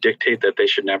 Should we dictate that they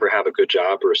should never have a good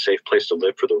job or a safe place to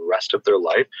live for the rest of their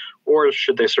life? Or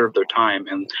should they serve their time,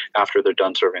 and after they're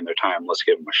done serving their time, let's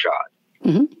give them a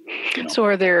shot?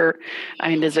 So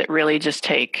does it really just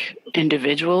take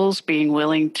individuals being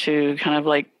willing to kind of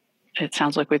like, it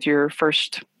sounds like with your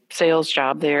first sales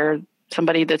job there,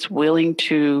 somebody that's willing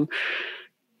to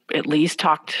at least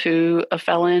talk to a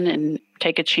felon and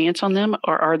take a chance on them?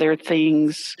 Or are there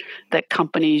things that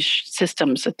companies,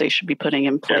 systems that they should be putting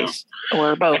in place,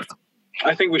 or both?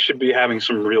 I think we should be having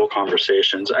some real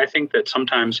conversations. I think that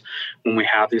sometimes when we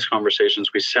have these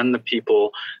conversations, we send the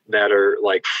people that are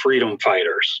like freedom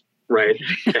fighters, right,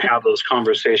 to have those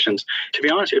conversations. To be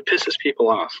honest, it pisses people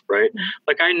off, right?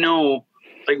 Like, I know,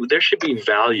 like, there should be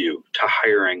value to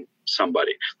hiring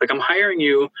somebody. Like, I'm hiring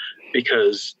you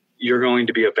because you're going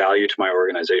to be of value to my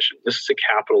organization. This is a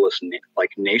capitalist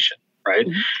nation, right?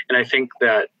 And I think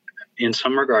that in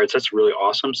some regards, that's really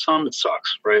awesome. Some, it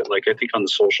sucks, right? Like, I think on the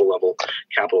social level,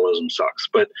 capitalism sucks.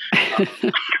 But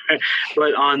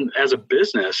but as a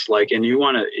business, like, and you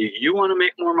want to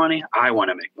make more money, I want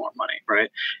to make more money, right?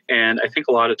 And I think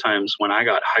a lot of times when I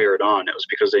got hired on, it was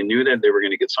because they knew that they were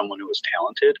going to get someone who was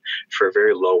talented for a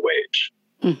very low wage.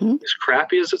 As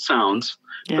crappy as it sounds,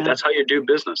 but that's how you do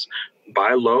business.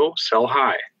 Buy low, sell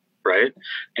high, right?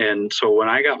 And so when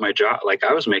I got my job, like,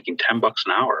 I was making $10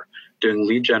 an hour doing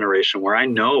lead generation, where I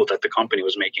know that the company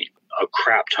was making a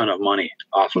crap ton of money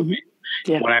off of me.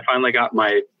 When I finally got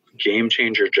my game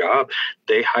changer job,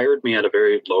 they hired me at a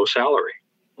very low salary,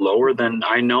 lower than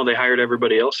I know they hired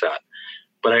everybody else at.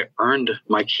 But I earned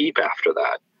my keep after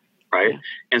that, right?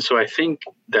 And so I think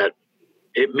that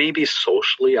it may be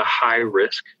socially a high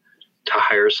risk to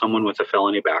hire someone with a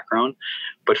felony background,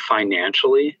 but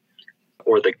financially,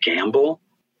 or the gamble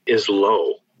is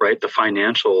low, right? The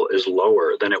financial is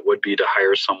lower than it would be to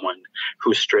hire someone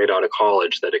who's straight out of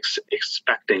college that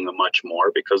expecting much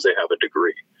more because they have a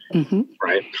degree. Mm-hmm.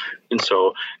 Right. And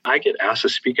so I get asked to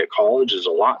speak at colleges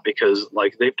a lot because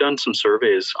like they've done some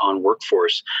surveys on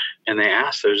workforce and they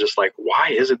ask, they're just like,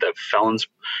 why is it that felons,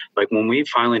 like when we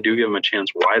finally do give them a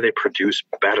chance, why they produce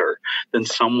better than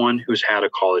someone who's had a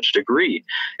college degree?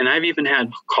 And I've even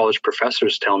had college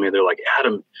professors tell me, they're like,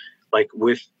 Adam, like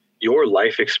with your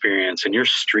life experience and your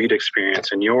street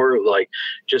experience and your like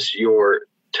just your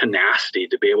tenacity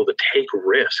to be able to take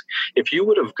risk, if you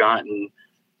would have gotten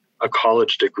a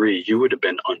college degree, you would have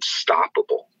been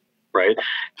unstoppable, right?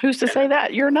 Who's to say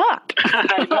that? You're not.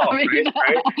 I know,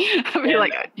 right? I mean,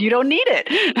 like, you don't need it.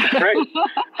 Right.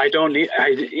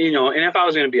 And if I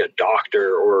was going to be a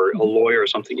doctor or a lawyer or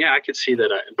something, yeah, I could see that.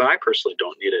 But I personally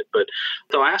don't need it. But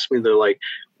they'll ask me, they're like,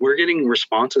 we're getting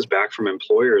responses back from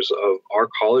employers of our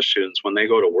college students when they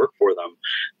go to work for them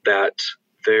that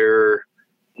they're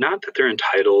not that they're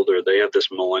entitled or they have this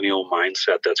millennial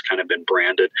mindset that's kind of been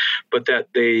branded, but that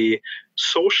they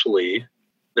socially,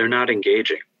 they're not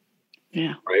engaging.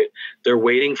 Yeah. Right. They're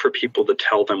waiting for people to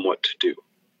tell them what to do.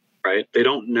 Right. They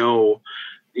don't know,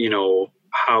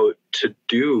 how to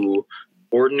do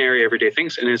ordinary everyday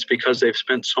things. And it's because they've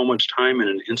spent so much time in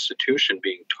an institution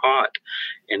being taught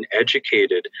and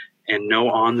educated and no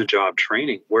on-the-job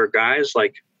training, where guys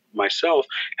like myself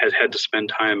has had to spend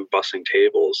time bussing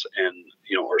tables and,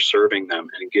 or serving them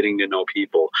and getting to know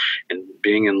people and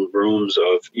being in rooms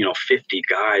of, 50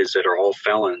 guys that are all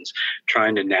felons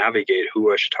trying to navigate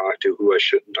who I should talk to, who I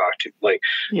shouldn't talk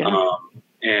to.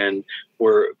 And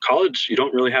where college, you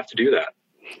don't really have to do that.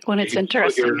 Well, it's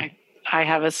interesting. I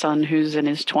have a son who's in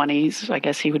his 20s. I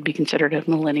guess he would be considered a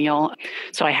millennial.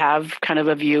 So I have kind of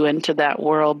a view into that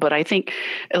world. But I think,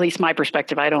 at least my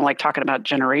perspective, I don't like talking about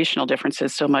generational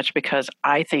differences so much because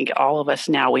I think all of us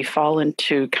now, we fall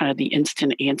into kind of the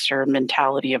instant answer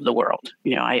mentality of the world.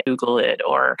 I Google it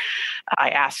or I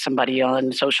ask somebody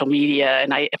on social media.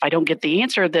 And if I don't get the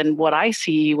answer, then what I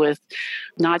see with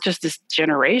not just this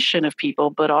generation of people,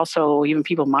 but also even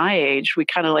people my age, we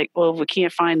kind of like, well, if we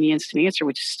can't find the instant answer,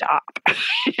 we just stop.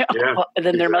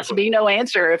 Then there must be no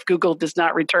answer if Google does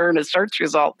not return a search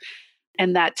result.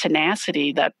 And that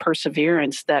tenacity, that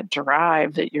perseverance, that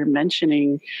drive that you're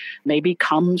mentioning maybe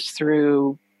comes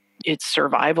through its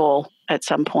survival at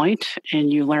some point,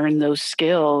 and you learn those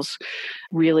skills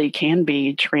really can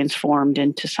be transformed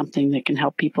into something that can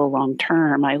help people long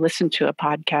term. I listened to a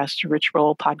podcast, a Rich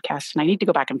Roll podcast, and I need to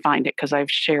go back and find it because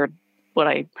I've shared what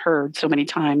I heard so many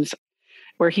times,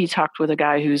 where he talked with a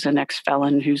guy who's an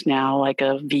ex-felon who's now like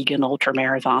a vegan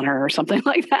ultramarathoner or something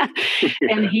like that.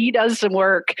 And he does some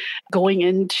work going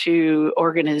into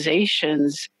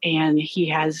organizations, and he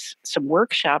has some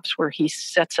workshops where he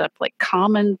sets up like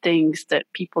common things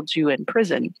that people do in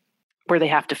prison where they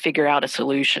have to figure out a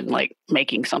solution, like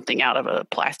making something out of a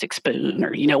plastic spoon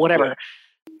or, whatever. Yeah.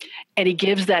 And he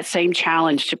gives that same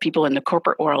challenge to people in the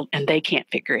corporate world, and they can't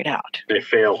figure it out. They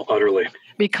fail utterly.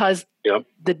 Because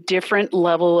the different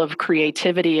level of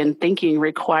creativity and thinking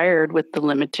required with the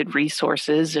limited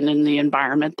resources and in the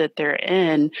environment that they're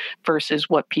in versus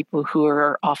what people who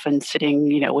are often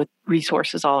sitting, with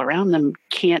resources all around them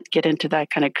can't get into that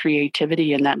kind of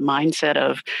creativity and that mindset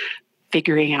of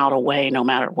figuring out a way no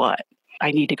matter what. I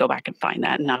need to go back and find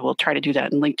that, and I will try to do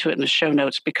that and link to it in the show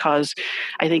notes because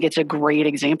I think it's a great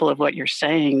example of what you're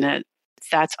saying,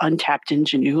 that's untapped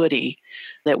ingenuity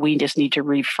that we just need to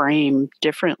reframe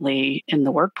differently in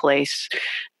the workplace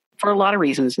for a lot of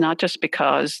reasons, not just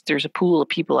because there's a pool of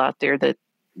people out there that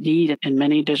need and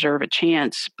many deserve a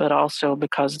chance, but also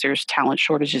because there's talent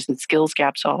shortages and skills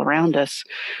gaps all around us.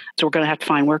 So we're going to have to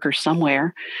find workers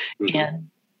somewhere. Mm-hmm. And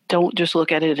don't just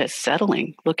look at it as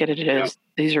settling. Look at it as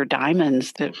these are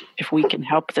diamonds that if we can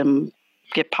help them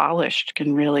get polished,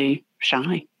 can really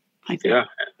shine. I think. Yeah,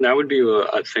 that would be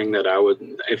a thing that I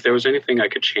would, if there was anything I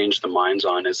could change the minds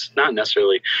on, is not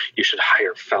necessarily you should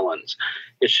hire felons.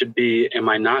 It should be, am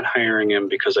I not hiring him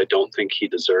because I don't think he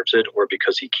deserves it or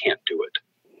because he can't do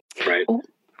it? Right.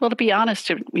 Well, to be honest,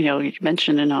 you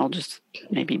mentioned, and I'll just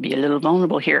maybe be a little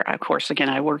vulnerable here. Of course, again,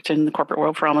 I worked in the corporate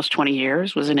world for almost 20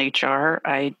 years, was in HR.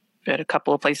 I had a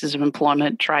couple of places of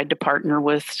employment, tried to partner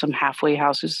with some halfway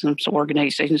houses and some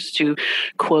organizations to,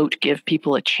 quote, give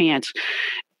people a chance.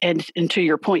 And to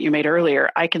your point you made earlier,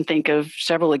 I can think of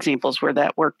several examples where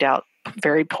that worked out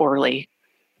very poorly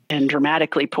and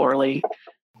dramatically poorly.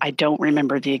 I don't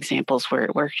remember the examples where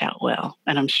it worked out well,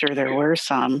 and I'm sure there were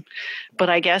some. But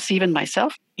I guess even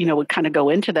myself, would kind of go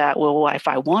into that, well, if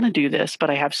I want to do this,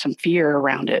 but I have some fear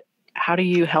around it, how do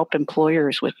you help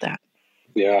employers with that?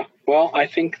 Yeah, Well, I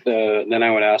think then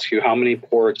I would ask you how many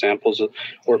poor examples,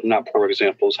 or not poor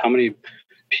examples, how many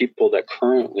people that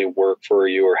currently work for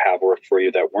you or have worked for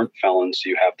you that weren't felons,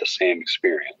 you have the same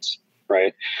experience,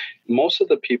 right? Most of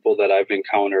the people that I've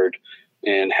encountered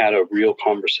and had a real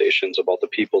conversations about the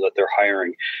people that they're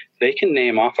hiring, they can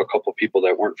name off a couple people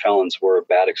that weren't felons were a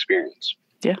bad experience.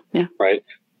 Yeah. Right.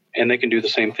 And they can do the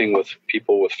same thing with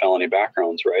people with felony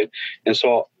backgrounds, right? And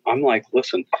so I'm like,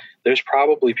 listen, there's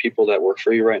probably people that work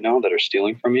for you right now that are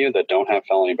stealing from you that don't have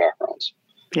felony backgrounds.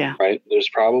 Yeah. Right. There's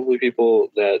probably people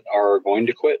that are going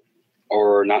to quit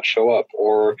or not show up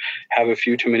or have a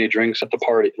few too many drinks at the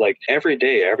party. Like every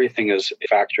day, everything is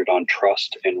factored on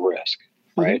trust and risk.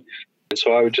 Right. Mm-hmm. And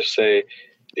so I would just say,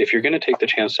 if you're going to take the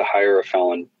chance to hire a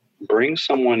felon, bring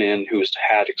someone in who's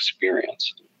had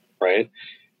experience. Right.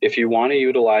 If you want to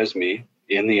utilize me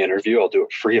in the interview, I'll do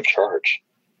it free of charge,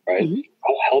 right? Mm-hmm.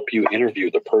 I'll help you interview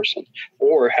the person,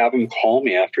 or have him call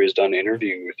me after he's done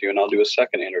interviewing with you, and I'll do a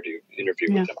second interview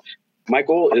with him. My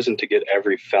goal isn't to get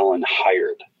every felon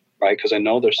hired, right? Because I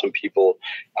know there's some people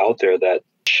out there that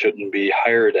shouldn't be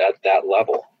hired at that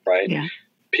level, right? Yeah.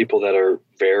 People that are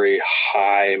very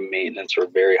high maintenance or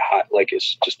very high, like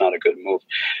it's just not a good move.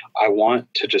 I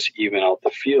want to just even out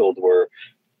the field where,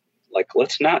 like,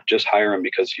 let's not just hire them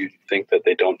because you think that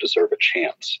they don't deserve a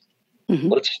chance.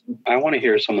 Mm-hmm. I want to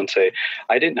hear someone say,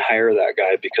 I didn't hire that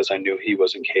guy because I knew he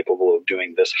wasn't capable of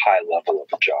doing this high level of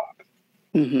a job.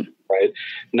 Mm-hmm. Right?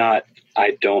 Not,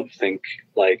 I don't think,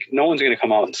 like, no one's going to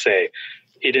come out and say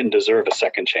he didn't deserve a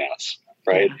second chance,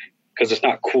 right? Because it's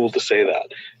not cool to say that.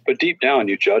 But deep down,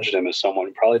 you judged him as someone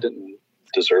who probably didn't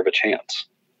deserve a chance,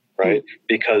 right? Mm-hmm.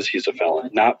 Because he's a felon,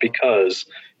 not because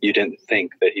you didn't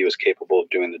think that he was capable of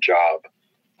doing the job.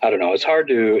 I don't know. It's hard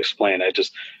to explain.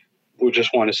 We just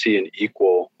want to see an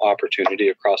equal opportunity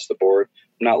across the board.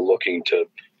 I'm not looking to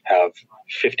have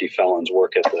 50 felons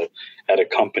work at a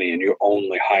company and you're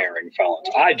only hiring felons.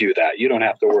 I do that. You don't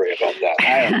have to worry about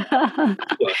that.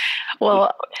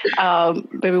 Well,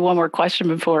 maybe one more question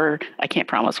before, I can't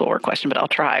promise one more question, but I'll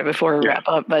try before we wrap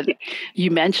up. But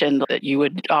you mentioned that you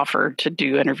would offer to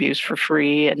do interviews for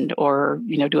free or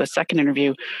do a second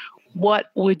interview.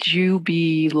 What would you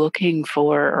be looking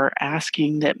for or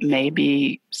asking that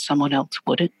maybe someone else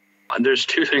wouldn't? There's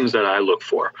two things that I look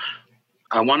for.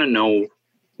 I want to know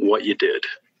what you did,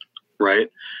 right?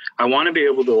 I want to be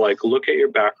able to look at your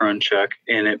background check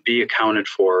and it be accounted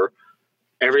for.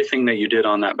 Everything that you did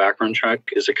on that background check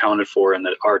is accounted for in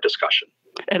our discussion.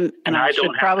 And I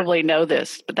should probably know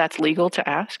this, but that's legal to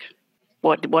ask?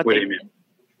 What do you mean?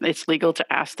 It's legal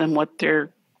to ask them what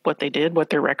they did,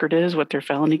 what their record is, what their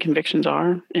felony convictions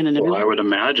are in an interview? Well, I would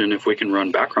imagine if we can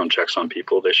run background checks on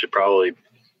people, they should probably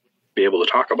be able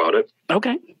to talk about it.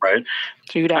 Okay. Right?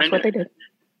 So you'd ask what they did.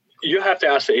 You have to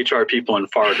ask the HR people in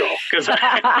Fargo because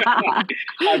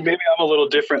maybe I'm a little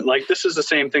different. Like, this is the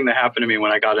same thing that happened to me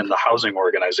when I got in the housing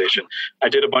organization. I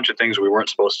did a bunch of things we weren't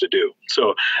supposed to do.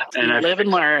 So, and I live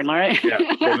and learn, right? Yeah,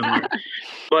 live and learn.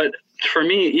 But for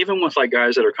me, even with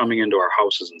guys that are coming into our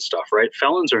houses and stuff, right?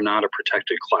 Felons are not a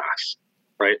protected class,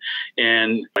 right?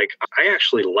 And I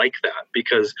actually like that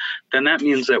because then that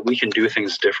means that we can do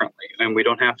things differently and we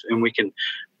don't have to, and we can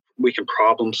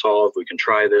problem solve. We can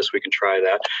try this. We can try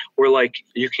that. We're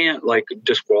you can't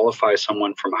disqualify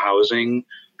someone from housing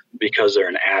because they're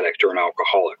an addict or an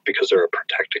alcoholic because they're a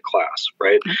protected class,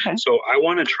 right? Okay. So I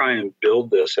want to try and build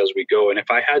this as we go. And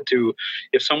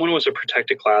if someone was a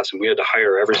protected class and we had to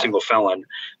hire every single felon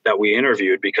that we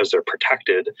interviewed because they're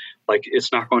protected,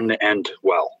 it's not going to end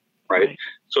well, right?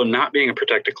 So not being a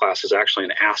protected class is actually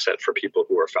an asset for people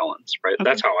who are felons, right? Okay.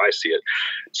 That's how I see it.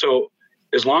 So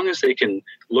as long as they can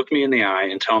look me in the eye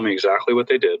and tell me exactly what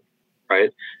they did,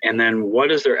 right? And then what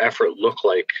does their effort look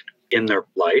like in their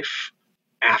life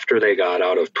after they got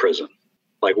out of prison?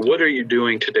 What are you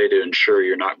doing today to ensure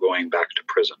you're not going back to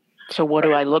prison? So what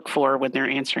do I look for when they're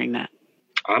answering that?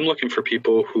 I'm looking for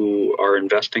people who are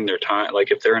investing their time.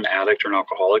 If they're an addict or an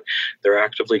alcoholic, they're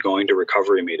actively going to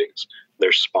recovery meetings.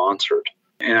 They're sponsored.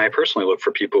 And I personally look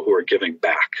for people who are giving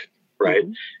back, right?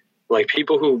 Mm-hmm.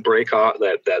 People who break off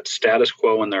that status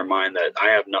quo in their mind that I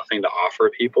have nothing to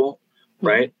offer people,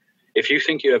 right? Mm-hmm. If you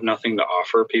think you have nothing to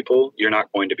offer people, you're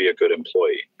not going to be a good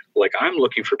employee. I'm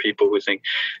looking for people who think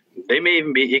they may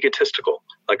even be egotistical.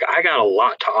 I got a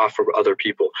lot to offer other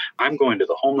people. I'm going to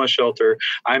the homeless shelter.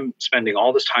 I'm spending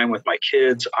all this time with my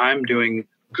kids. I'm doing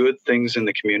good things in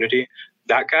the community.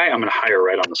 That guy, I'm going to hire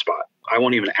right on the spot. I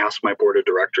won't even ask my board of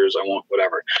directors. I won't,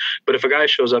 whatever. But if a guy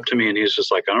shows up to me and he's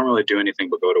just I don't really do anything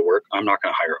but go to work, I'm not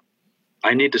going to hire him.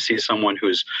 I need to see someone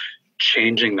who's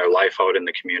changing their life out in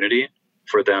the community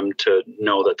for them to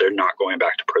know that they're not going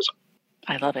back to prison.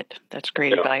 I love it. That's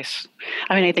great advice.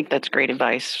 I mean, I think that's great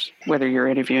advice, whether you're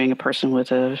interviewing a person with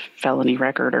a felony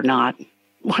record or not.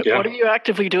 What are you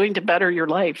actively doing to better your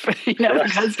life?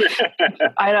 Because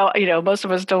I don't, most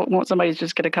of us don't want somebody who's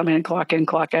just going to come in, clock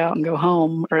out and go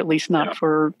home, or at least not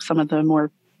for some of the more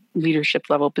leadership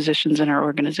level positions in our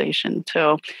organization.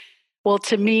 So, well,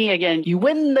 to me, again, you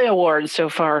win the award so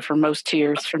far for most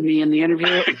tears from me in the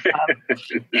interview.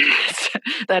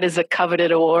 That is a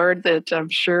coveted award that I'm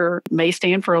sure may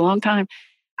stand for a long time.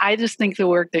 I just think the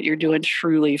work that you're doing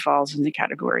truly falls in the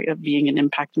category of being an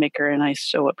impact maker, and I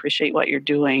so appreciate what you're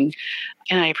doing.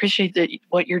 And I appreciate that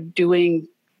what you're doing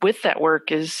with that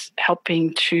work is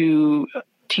helping to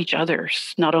teach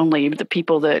others, not only the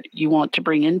people that you want to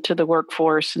bring into the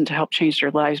workforce and to help change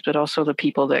their lives, but also the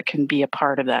people that can be a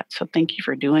part of that. So thank you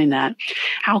for doing that.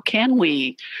 How can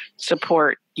we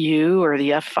support you or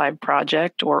the F5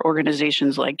 project or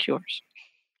organizations like yours?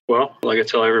 Well, like I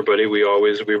tell everybody, we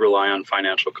rely on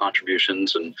financial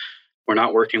contributions, and we're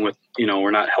not working with,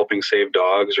 we're not helping save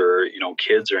dogs or,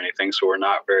 kids or anything. So we're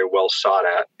not very well sought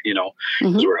at,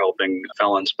 because we're helping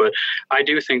felons. But I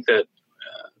do think that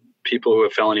people who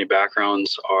have felony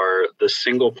backgrounds are the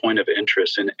single point of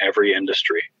interest in every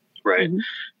industry, right?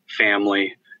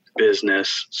 Family,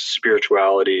 business,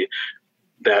 spirituality,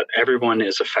 that everyone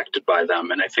is affected by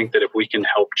them. And I think that if we can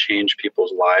help change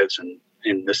people's lives and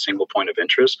in this single point of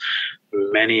interest,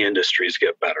 many industries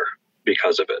get better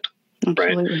because of it.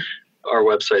 Absolutely. Right? Our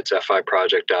website's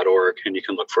f5project.org, and you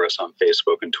can look for us on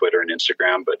Facebook and Twitter and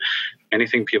Instagram. But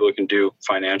anything people can do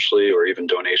financially, or even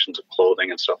donations of clothing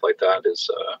and stuff like that, is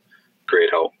great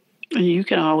help. And you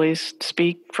can always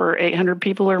speak for 800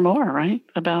 people or more, right?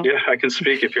 Yeah, I can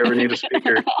speak. If you ever need a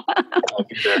speaker, I'll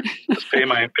be there. Just pay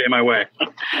my way.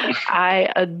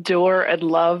 I adore and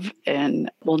love and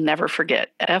will never forget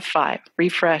F5,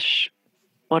 refresh.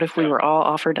 What if we were all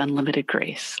offered unlimited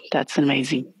grace? That's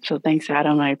amazing. So thanks,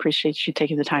 Adam. I appreciate you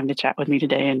taking the time to chat with me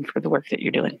today and for the work that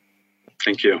you're doing.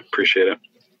 Thank you. Appreciate it.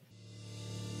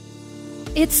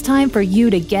 It's time for you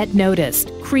to get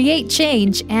noticed, create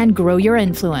change, and grow your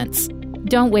influence.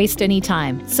 Don't waste any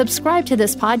time. Subscribe to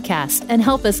this podcast and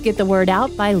help us get the word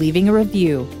out by leaving a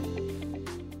review.